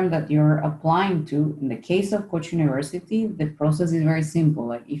program that you're applying to, in the case of Koç University, the process is very simple.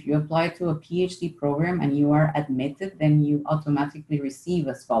 Like if you apply to a PhD program and you are admitted, then you automatically receive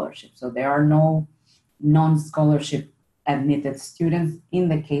a scholarship. So there are no non-scholarship admitted students in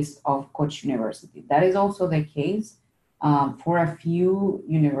the case of Koç University. That is also the case for a few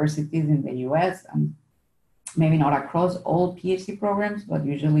universities in the US, maybe not across all PhD programs, but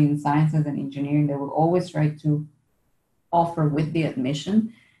usually in sciences and engineering, they will always try to offer with the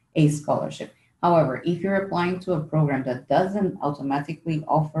admission a scholarship. However, if you're applying to a program that doesn't automatically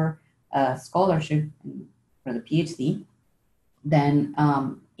offer a scholarship for the PhD, then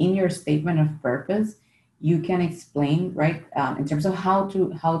in your statement of purpose, you can explain, right, in terms of how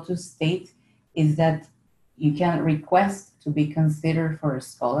to state, is that you can request to be considered for a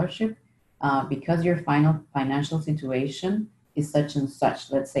scholarship because your financial situation is such and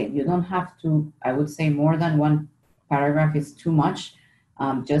such. Let's say you don't have to, I would say more than one paragraph is too much.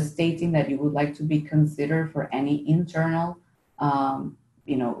 Just stating that you would like to be considered for any internal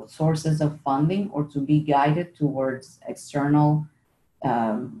sources of funding or to be guided towards external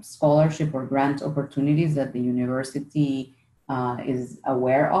scholarship or grant opportunities that the university is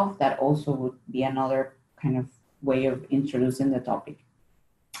aware of. That also would be another kind of way of introducing the topic.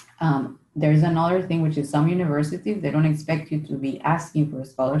 There's another thing, which is some universities, they don't expect you to be asking for a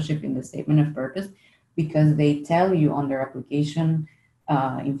scholarship in the statement of purpose because they tell you on their application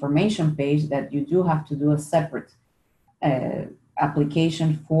information page that you do have to do a separate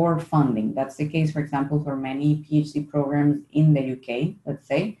application for funding. That's the case, for example, for many PhD programs in the UK, let's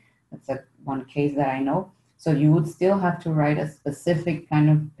say. That's one case that I know. So you would still have to write a specific kind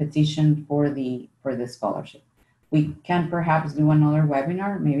of petition for the scholarship. We can perhaps do another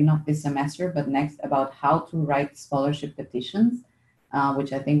webinar, maybe not this semester, but next, about how to write scholarship petitions,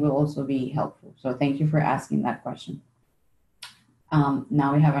 which I think will also be helpful. So thank you for asking that question.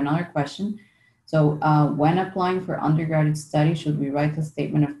 Now we have another question. So when applying for undergraduate study, should we write a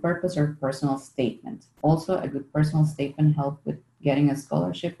statement of purpose or personal statement? Also, a good personal statement help with getting a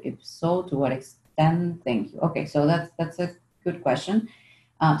scholarship? If so, to what extent? Thank you. Okay, so that's a good question.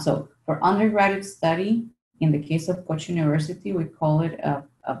 So for undergraduate study, in the case of Koç University, we call it a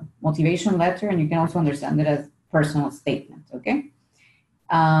motivation letter, and you can also understand it as personal statement, okay?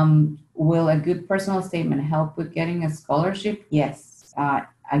 Will a good personal statement help with getting a scholarship? Yes.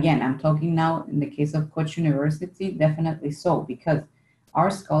 Again, I'm talking now in the case of Koç University, definitely so, because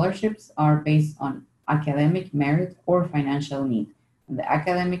our scholarships are based on academic merit or financial need. And the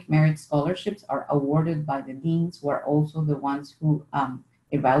academic merit scholarships are awarded by the deans, who are also the ones who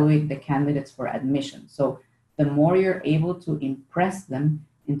evaluate the candidates for admission. So the more you're able to impress them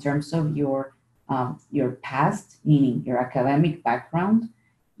in terms of your past, meaning your academic background,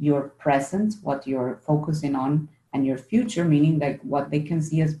 your present, what you're focusing on, and your future, meaning like what they can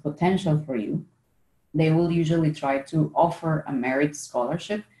see as potential for you, they will usually try to offer a merit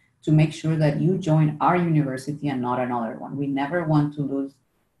scholarship to make sure that you join our university and not another one. We never want to lose,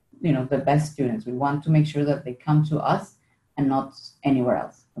 the best students. We want to make sure that they come to us and not anywhere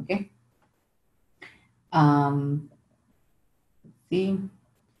else, okay? Let's see.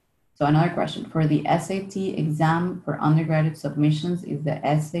 So another question, for the SAT exam for undergraduate submissions, is the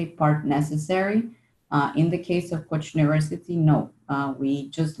essay part necessary? In the case of Koç University, no. We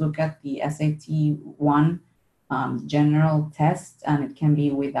just look at the SAT 1 general test, and it can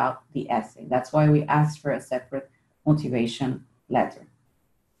be without the essay. That's why we asked for a separate motivation letter.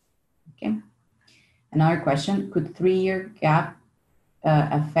 Okay. Another question, could 3-year gap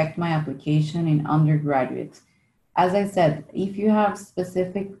affect my application in undergraduate? As I said, if you have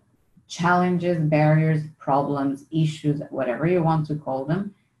specific challenges, barriers, problems, issues, whatever you want to call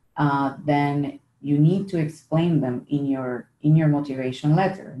them, then you need to explain them in your motivation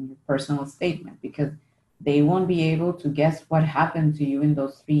letter, in your personal statement, because they won't be able to guess what happened to you in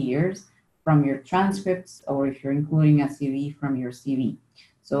those 3 years from your transcripts, or if you're including a CV, from your CV.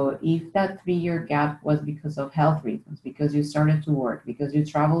 So if that 3-year gap was because of health reasons, because you started to work, because you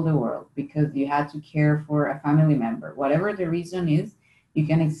traveled the world, because you had to care for a family member, whatever the reason is, you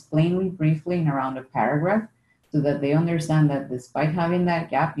can explain it briefly in around a paragraph so that they understand that despite having that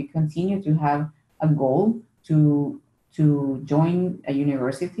gap, you continue to have a goal to join a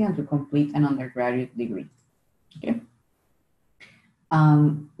university and to complete an undergraduate degree. Okay.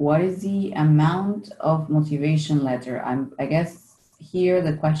 What is the amount of motivation letter? I guess here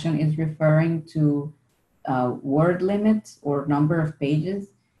the question is referring to word limit or number of pages.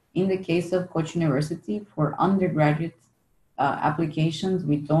 In the case of Koç University, for undergraduate applications,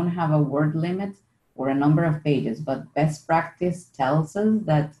 we don't have a word limit or a number of pages, but best practice tells us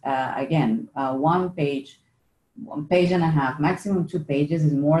that, again, 1 page, 1 page and a half, maximum 2 pages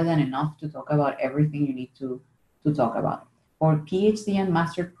is more than enough to talk about everything you need to talk about. For PhD and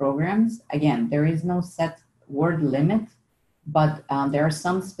master programs, again, there is no set word limit, but there are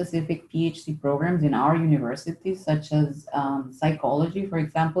some specific PhD programs in our university, such as psychology, for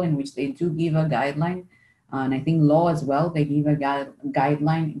example, in which they do give a guideline. And I think law as well, they give a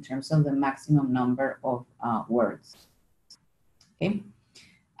guideline in terms of the maximum number of words. Okay.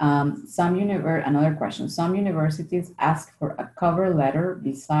 Another question. Some universities ask for a cover letter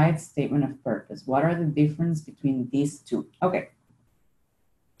besides statement of purpose. What are the difference between these two? Okay.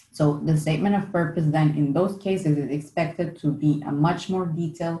 So the statement of purpose then in those cases is expected to be a much more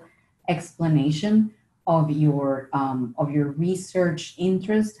detailed explanation of your research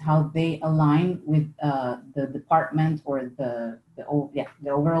interest, how they align with the department or the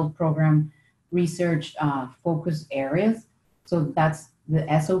overall program research focus areas. So that's the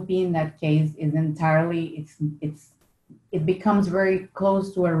SOP in that case is entirely, it becomes very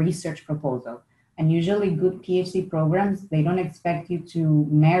close to a research proposal. And usually good PhD programs, they don't expect you to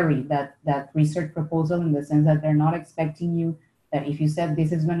marry that research proposal, in the sense that they're not expecting you that if you said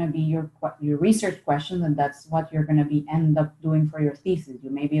this is going to be your research question, then that's what you're going to end up doing for your thesis. You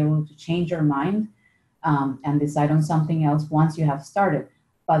may be able to change your mind and decide on something else once you have started.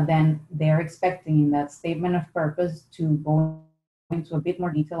 But then they're expecting in that statement of purpose to go into a bit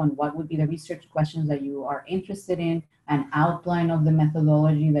more detail on what would be the research questions that you are interested in, an outline of the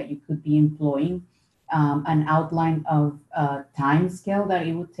methodology that you could be employing, an outline of time scale that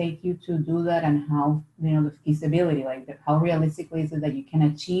it would take you to do that, and how, the feasibility, like how realistically is it that you can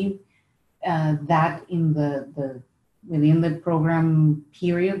achieve that in within the program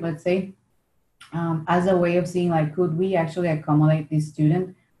period, let's say, as a way of seeing, like, could we actually accommodate this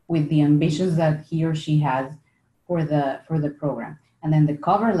student with the ambitions that he or she has for the program. And then the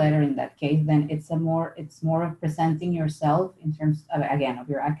cover letter in that case, then it's more of presenting yourself in terms of, again, of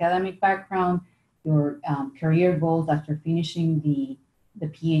your academic background, your career goals after finishing the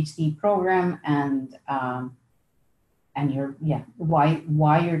PhD program, and your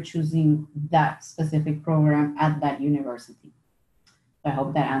why you're choosing that specific program at that university. I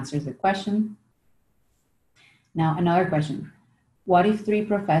hope that answers the question. Now, another question. What if 3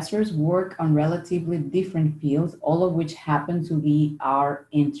 professors work on relatively different fields, all of which happen to be our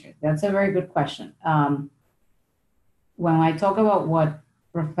interest? That's a very good question. When I talk about what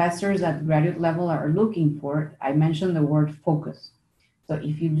professors at graduate level are looking for, I mentioned the word focus. So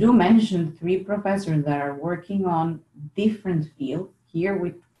if you do mention 3 professors that are working on different fields, here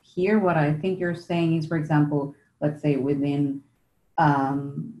what I think you're saying is, for example, let's say within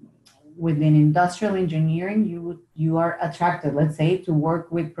industrial engineering, you are attracted, let's say, to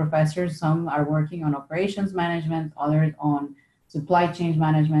work with professors. Some are working on operations management, others on supply chain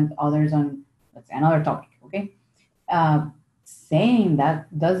management, others on, let's say, another topic, okay? Saying that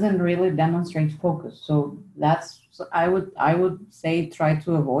doesn't really demonstrate focus. So I would say try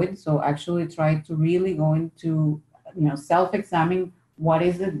to avoid. So actually try to really go into, self-examine what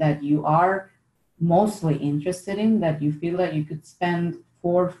is it that you are mostly interested in, that you feel that you could spend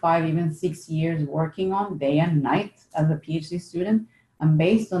 4, 5, even 6 years working on day and night as a PhD student, And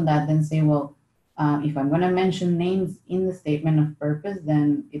based on that, then say, well, if I'm going to mention names in the statement of purpose,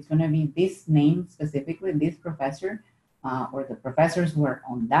 then it's going to be this name specifically, this professor, or the professors who are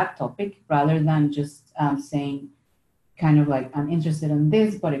on that topic, rather than just saying kind of like, I'm interested in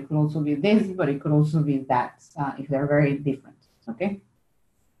this, but it could also be this, but it could also be that, if they're very different, okay?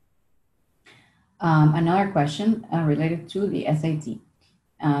 Another question related to the SAT.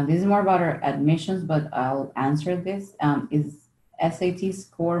 This is more about our admissions, but I'll answer this. Is SAT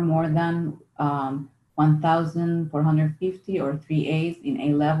score more than 1,450 or 3 A's in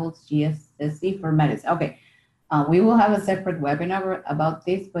A levels GSSC for medicine? Okay, we will have a separate webinar about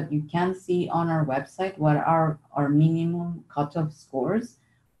this, but you can see on our website what are our minimum cutoff scores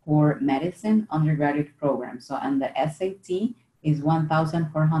for medicine undergraduate program. So, and the SAT is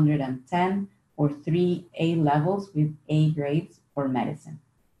 1,410 for 3 A levels with A grades for medicine.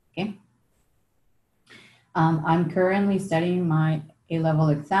 Okay. I'm currently studying my A-level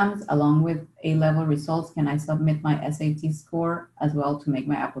exams along with A-level results. Can I submit my SAT score as well to make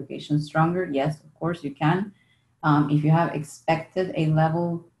my application stronger? Yes, of course you can. If you have expected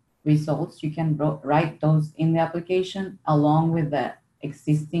A-level results, you can write those in the application along with the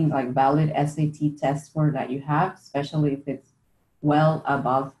existing like valid SAT test score that you have, especially if it's well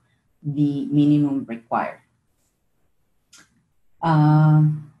above the minimum required.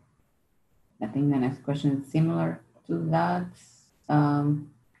 I think the next question is similar to that.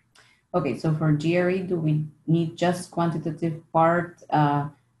 Okay, so for GRE, do we need just quantitative part?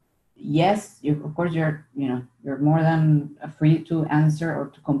 Yes, of course, you're more than free to answer or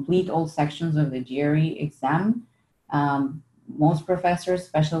to complete all sections of the GRE exam. Most professors,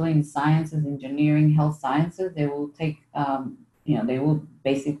 especially in sciences, engineering, health sciences, they will take, they will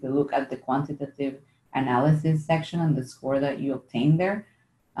basically look at the quantitative analysis section and the score that you obtain there.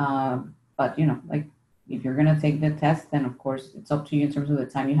 But like if you're gonna take the test, then of course it's up to you in terms of the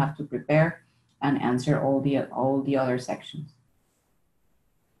time you have to prepare and answer all the other sections.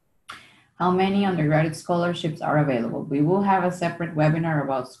 How many undergraduate scholarships are available? We will have a separate webinar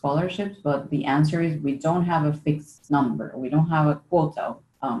about scholarships, but the answer is we don't have a fixed number. We don't have a quota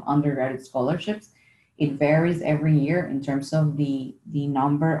of undergraduate scholarships. It varies every year in terms of the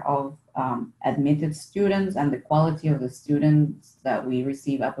number of admitted students and the quality of the students that we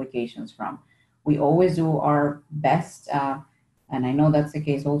receive applications from. We always do our best, and I know that's the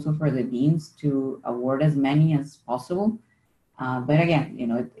case also for the deans, to award as many as possible. But again,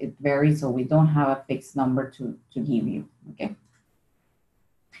 it varies, so we don't have a fixed number to give you, okay?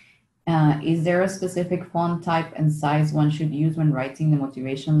 Is there a specific font type and size one should use when writing the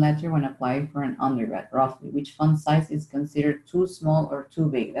motivation letter when applying for an undergrad? Roughly, which font size is considered too small or too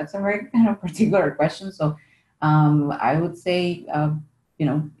big? That's a very kind of particular question. So I would say,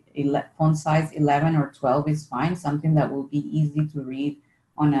 font size 11 or 12 is fine, something that will be easy to read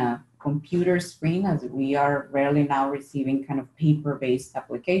on a computer screen, as we are rarely now receiving kind of paper-based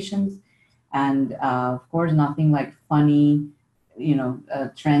applications. And of course, nothing like funny,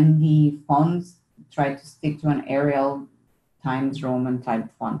 trendy fonts. Try to stick to an Arial Times Roman type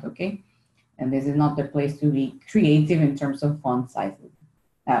font, okay? And this is not the place to be creative in terms of font sizes,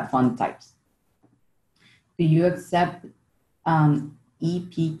 font types. Do you accept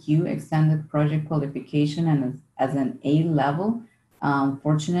EPQ, Extended Project Qualification, and as an A level?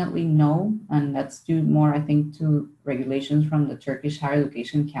 Fortunately, no, and that's due more, I think, to regulations from the Turkish Higher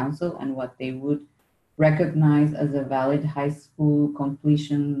Education Council and what they would recognize as a valid high school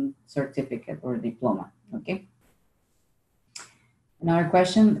completion certificate or diploma, okay? Another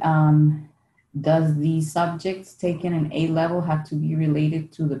question, does the subjects taken in A level have to be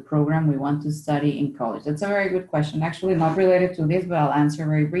related to the program we want to study in college? That's a very good question. Actually, not related to this, but I'll answer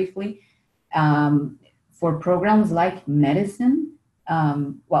very briefly. For programs like medicine,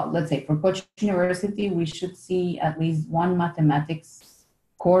 well, let's say for Koç University, we should see at least one mathematics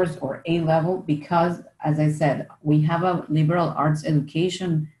course or A level because, as I said, we have a liberal arts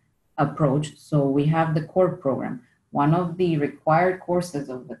education approach. So we have the core program. One of the required courses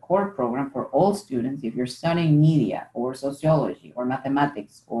of the core program for all students, if you're studying media or sociology or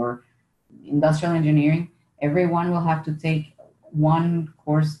mathematics or industrial engineering, everyone will have to take one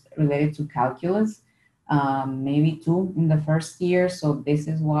course related to calculus, maybe two in the first year. So this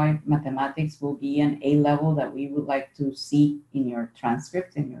is why mathematics will be an A level that we would like to see in your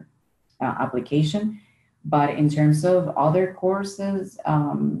transcript, in your application. But in terms of other courses,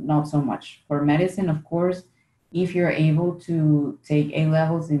 not so much. For medicine, of course, if you're able to take A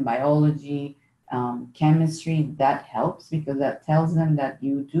levels in biology, chemistry, that helps because that tells them that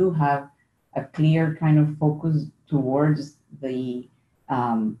you do have a clear kind of focus towards the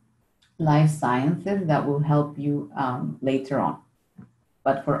life sciences that will help you later on.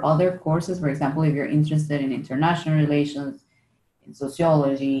 But for other courses, for example, if you're interested in international relations, in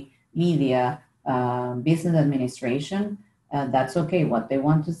sociology, media, business administration, that's okay. What they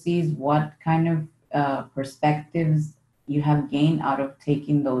want to see is what kind of perspectives you have gained out of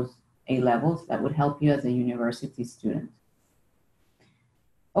taking those A levels that would help you as a university student.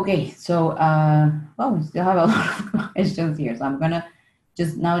 Okay, so, well, we still have a lot of questions here. So I'm gonna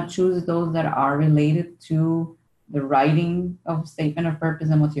just now choose those that are related to the writing of statement of purpose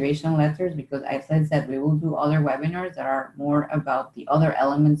and motivational letters, because as I said, we will do other webinars that are more about the other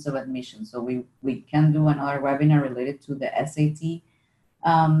elements of admission. So we can do another webinar related to the SAT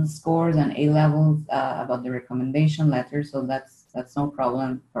scores and A levels about the recommendation letters. So that's no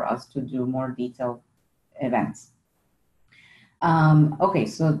problem for us to do more detailed events. Okay,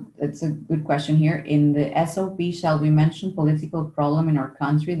 so it's a good question here. In the SOP, shall we mention political problem in our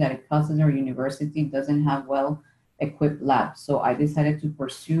country that it causes our university doesn't have well-equipped labs? So I decided to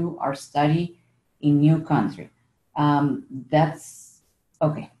pursue our study in new country. That's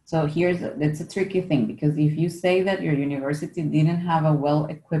okay. So that's a tricky thing, because if you say that your university didn't have a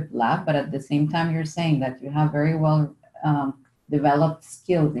well-equipped lab, but at the same time you're saying that you have very well developed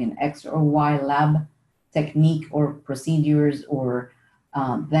skills in X or Y lab technique or procedures, or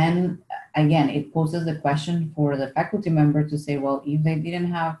then again, it poses the question for the faculty member to say, well, if they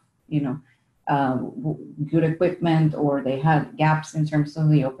didn't have, good equipment, or they had gaps in terms of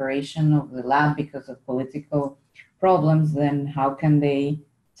the operation of the lab because of political problems, then how can they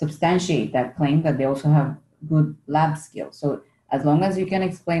substantiate that claim that they also have good lab skills? So as long as you can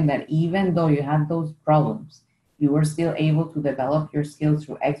explain that even though you had those problems, you were still able to develop your skills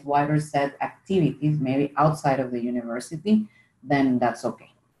through X, Y, or Z activities, maybe outside of the university, then that's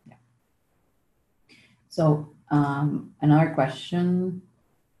okay. Yeah. So another question.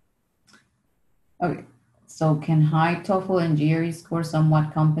 Okay, so can high TOEFL and GRE score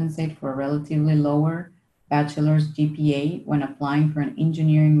somewhat compensate for a relatively lower bachelor's GPA when applying for an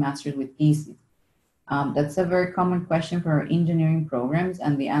engineering master's with thesis? That's a very common question for our engineering programs,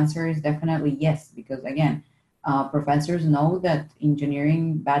 and the answer is definitely yes, because again, professors know that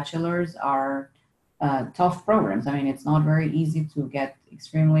engineering bachelors are tough programs. I mean, it's not very easy to get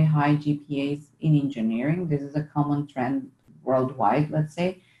extremely high GPAs in engineering. This is a common trend worldwide, let's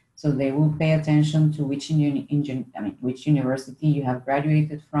say. So they will pay attention to which university you have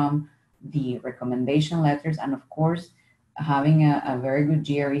graduated from, the recommendation letters, and of course, having a very good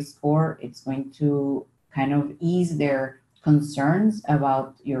GRE score, it's going to kind of ease their concerns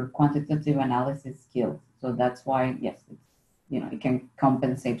about your quantitative analysis skills. So that's why, yes, it can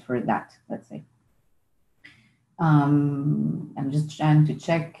compensate for that, let's say. I'm just trying to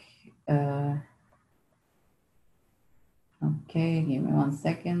check. Okay, give me 1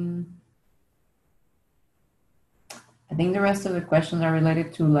 second. I think the rest of the questions are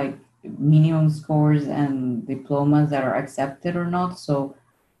related to like minimum scores and diplomas that are accepted or not. So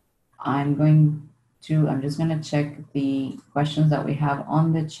I'm just gonna check the questions that we have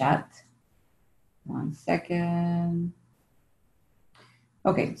on the chat. 1 second.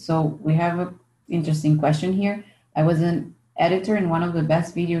 Okay, so we have an interesting question here. I was an editor in one of the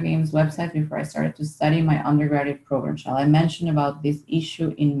best video games websites before I started to study my undergraduate program. Shall I mention about this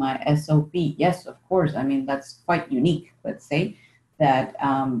issue in my SOP? Yes, of course. I mean, that's quite unique. Let's say that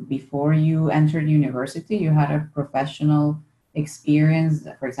before you entered university, you had a professional experience,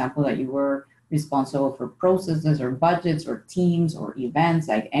 for example, that you were responsible for processes or budgets or teams or events,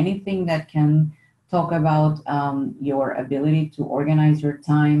 like anything that can talk about your ability to organize your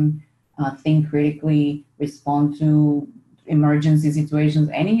time, think critically, respond to emergency situations.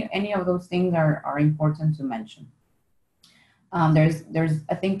 Any of those things are important to mention. There's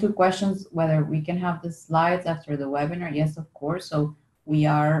I think 2 questions whether we can have the slides after the webinar. Yes, of course. So we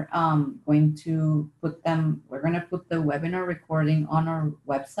are going to put them. We're going to put the webinar recording on our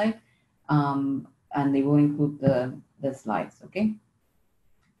website, and they will include the slides. Okay.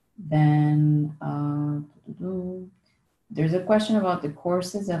 Then there's a question about the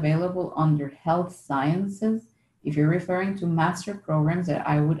courses available under health sciences. If you're referring to master programs, that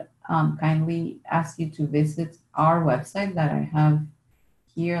I would kindly ask you to visit our website that I have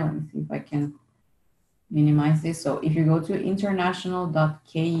here. Let me see if I can minimize this. So if you go to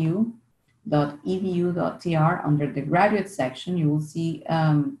international.ku.edu.tr under the graduate section, you will see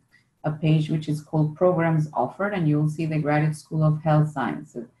a page which is called Programs Offered, and you will see the Graduate School of Health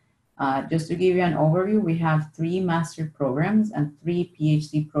Sciences. Just to give you an overview, we have 3 master programs and 3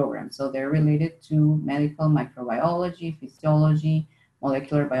 PhD programs. So they're related to medical microbiology, physiology,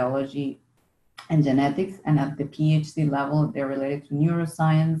 molecular biology, and genetics. And at the PhD level, they're related to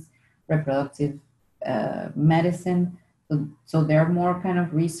neuroscience, reproductive medicine, So they're more kind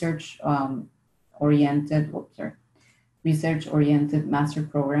of research-oriented, research-oriented master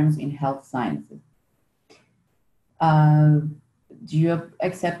programs in health sciences. Do you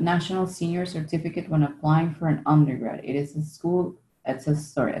accept National Senior Certificate when applying for an undergrad? It is a school, it's a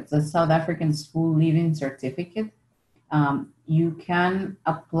South African school leaving certificate. You can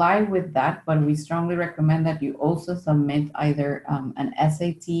apply with that, but we strongly recommend that you also submit either an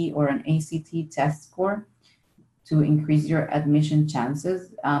SAT or an ACT test score to increase your admission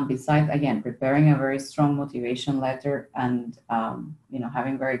chances, besides, again, preparing a very strong motivation letter and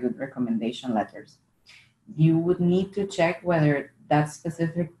having very good recommendation letters. You would need to check whether that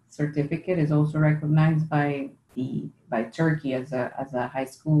specific certificate is also recognized by Turkey as a high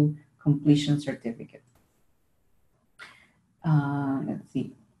school completion certificate. Let's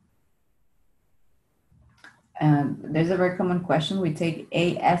see. There's a very common question. We take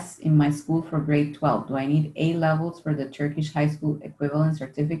AS in my school for grade 12. Do I need A levels for the Turkish high school equivalent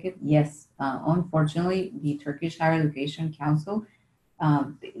certificate? Yes. Unfortunately, the Turkish Higher Education Council, I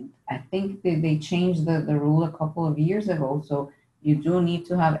think they changed the rule a couple of years ago. So you do need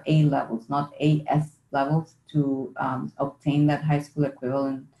to have A levels, not AS levels, to obtain that high school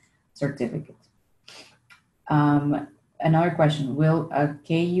equivalent certificate. Another question, will a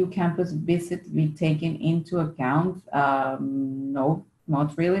KU campus visit be taken into account? No,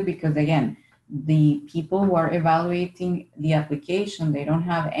 not really, because again, the people who are evaluating the application, they don't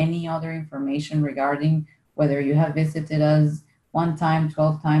have any other information regarding whether you have visited us 1 time,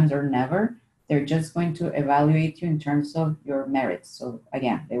 12 times, or never. They're just going to evaluate you in terms of your merits. So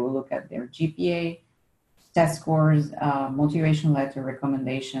again, they will look at their GPA, test scores, motivation letter,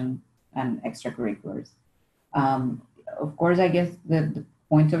 recommendation, and extracurriculars. Of course, I guess the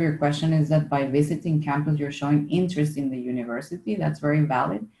point of your question is that by visiting campus, you're showing interest in the university. That's very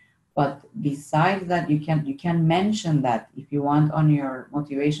valid. But besides that, you can mention that if you want on your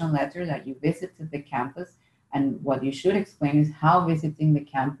motivation letter that you visited the campus, and what you should explain is how visiting the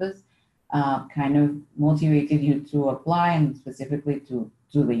campus kind of motivated you to apply, and specifically to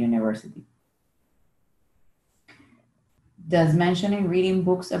the university. Does mentioning reading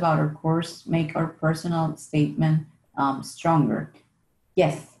books about our course make our personal statement stronger?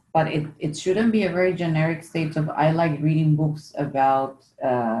 Yes, but it shouldn't be a very generic state of I like reading books about,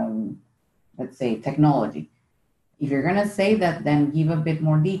 let's say, technology. If you're going to say that, then give a bit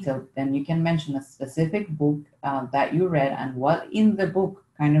more detail. Then you can mention a specific book that you read and what in the book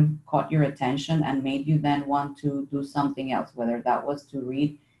kind of caught your attention and made you then want to do something else, whether that was to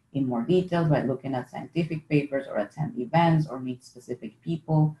read in more detail by looking at scientific papers or attend events or meet specific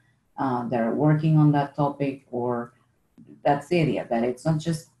people that are working on that topic, or that's the idea, that it's not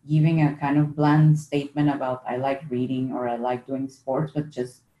just giving a kind of bland statement about I like reading or I like doing sports, but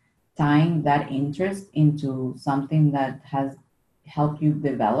just tying that interest into something that has helped you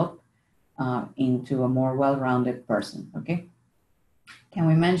develop into a more well-rounded person, okay? Can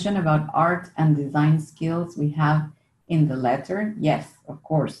we mention about art and design skills we have in the letter? Yes, of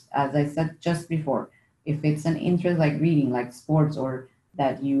course. As I said just before, if it's an interest like reading, like sports, or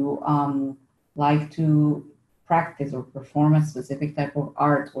that you like to practice or perform a specific type of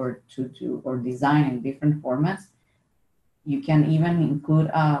art or or design in different formats, you can even include,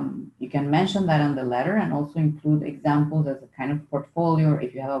 you can mention that on the letter and also include examples as a kind of portfolio.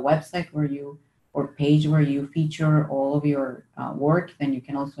 If you have a website or page where you feature all of your work, then you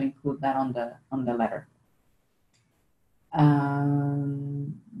can also include that on the letter.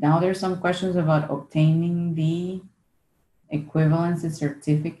 Now there's some questions about obtaining the equivalency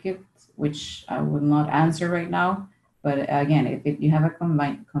certificate, which I will not answer right now. But again, if you have a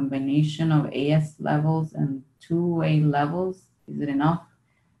combination of AS levels and 2A levels, is it enough?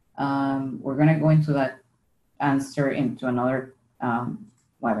 We're going to go into that answer into another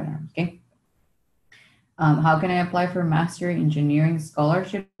webinar, okay? How can I apply for Master Engineering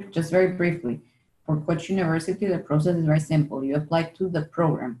Scholarship? Just very briefly, for Koç University, the process is very simple. You apply to the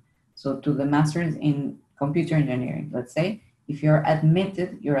program, so to the Master's in Computer Engineering, let's say. If you're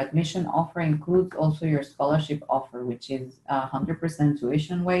admitted, your admission offer includes also your scholarship offer, which is 100%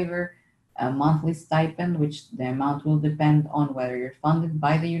 tuition waiver, a monthly stipend, which the amount will depend on whether you're funded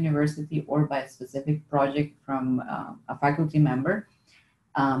by the university or by a specific project from a faculty member.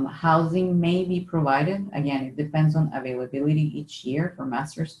 Housing may be provided. Again, it depends on availability each year for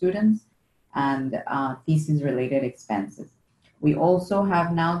master students, and thesis-related expenses. We also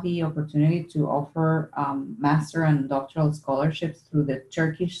have now the opportunity to offer master and doctoral scholarships through the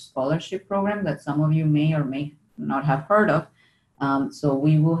Turkish scholarship program that some of you may or may not have heard of. So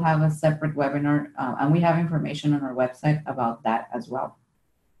we will have a separate webinar, and we have information on our website about that as well.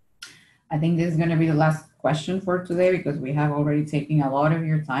 I think this is going to be the last question for today because we have already taken a lot of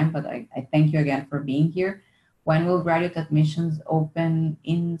your time, but I thank you again for being here. When will graduate admissions open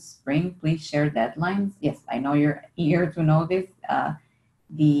in spring? Please share deadlines. Yes, I know you're eager to know this.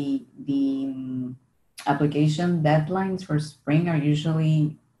 The application deadlines for spring are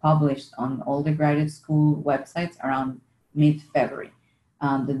usually published on all the graduate school websites around mid-February.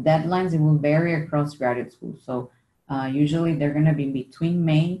 The deadlines, it will vary across graduate schools. So usually they're going to be between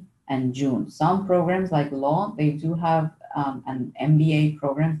May and June. Some programs like law, they do have an MBA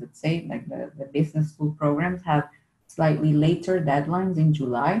programs, let's say, like the business school programs have slightly later deadlines in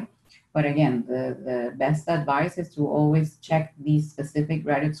July. But again, the best advice is to always check these specific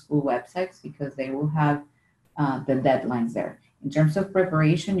graduate school websites because they will have the deadlines there. In terms of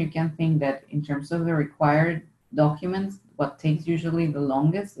preparation, you can think that in terms of the required documents, what takes usually the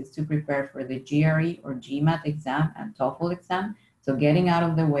longest is to prepare for the GRE or GMAT exam and TOEFL exam. So getting out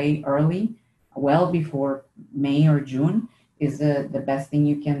of the way early, well before May or June, is the best thing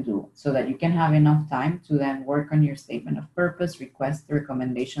you can do so that you can have enough time to then work on your statement of purpose, request the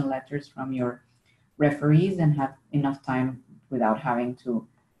recommendation letters from your referees, and have enough time without having to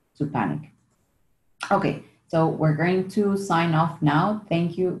panic. Okay, so we're going to sign off now.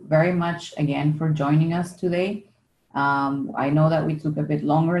 Thank you very much again for joining us today. I know that we took a bit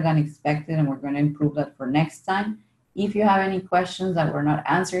longer than expected, and we're going to improve that for next time. If you have any questions that were not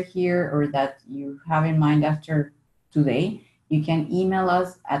answered here or that you have in mind after today, you can email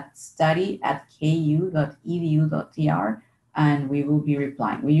us at study@ku.edu.tr and we will be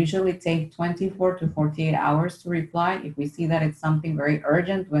replying. We usually take 24 to 48 hours to reply. If we see that it's something very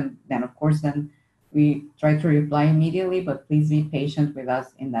urgent, then of course, then we try to reply immediately, but please be patient with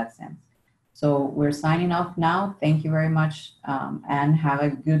us in that sense. So we're signing off now. Thank you very much and have a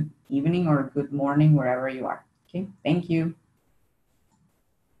good evening or a good morning wherever you are. Okay, thank you.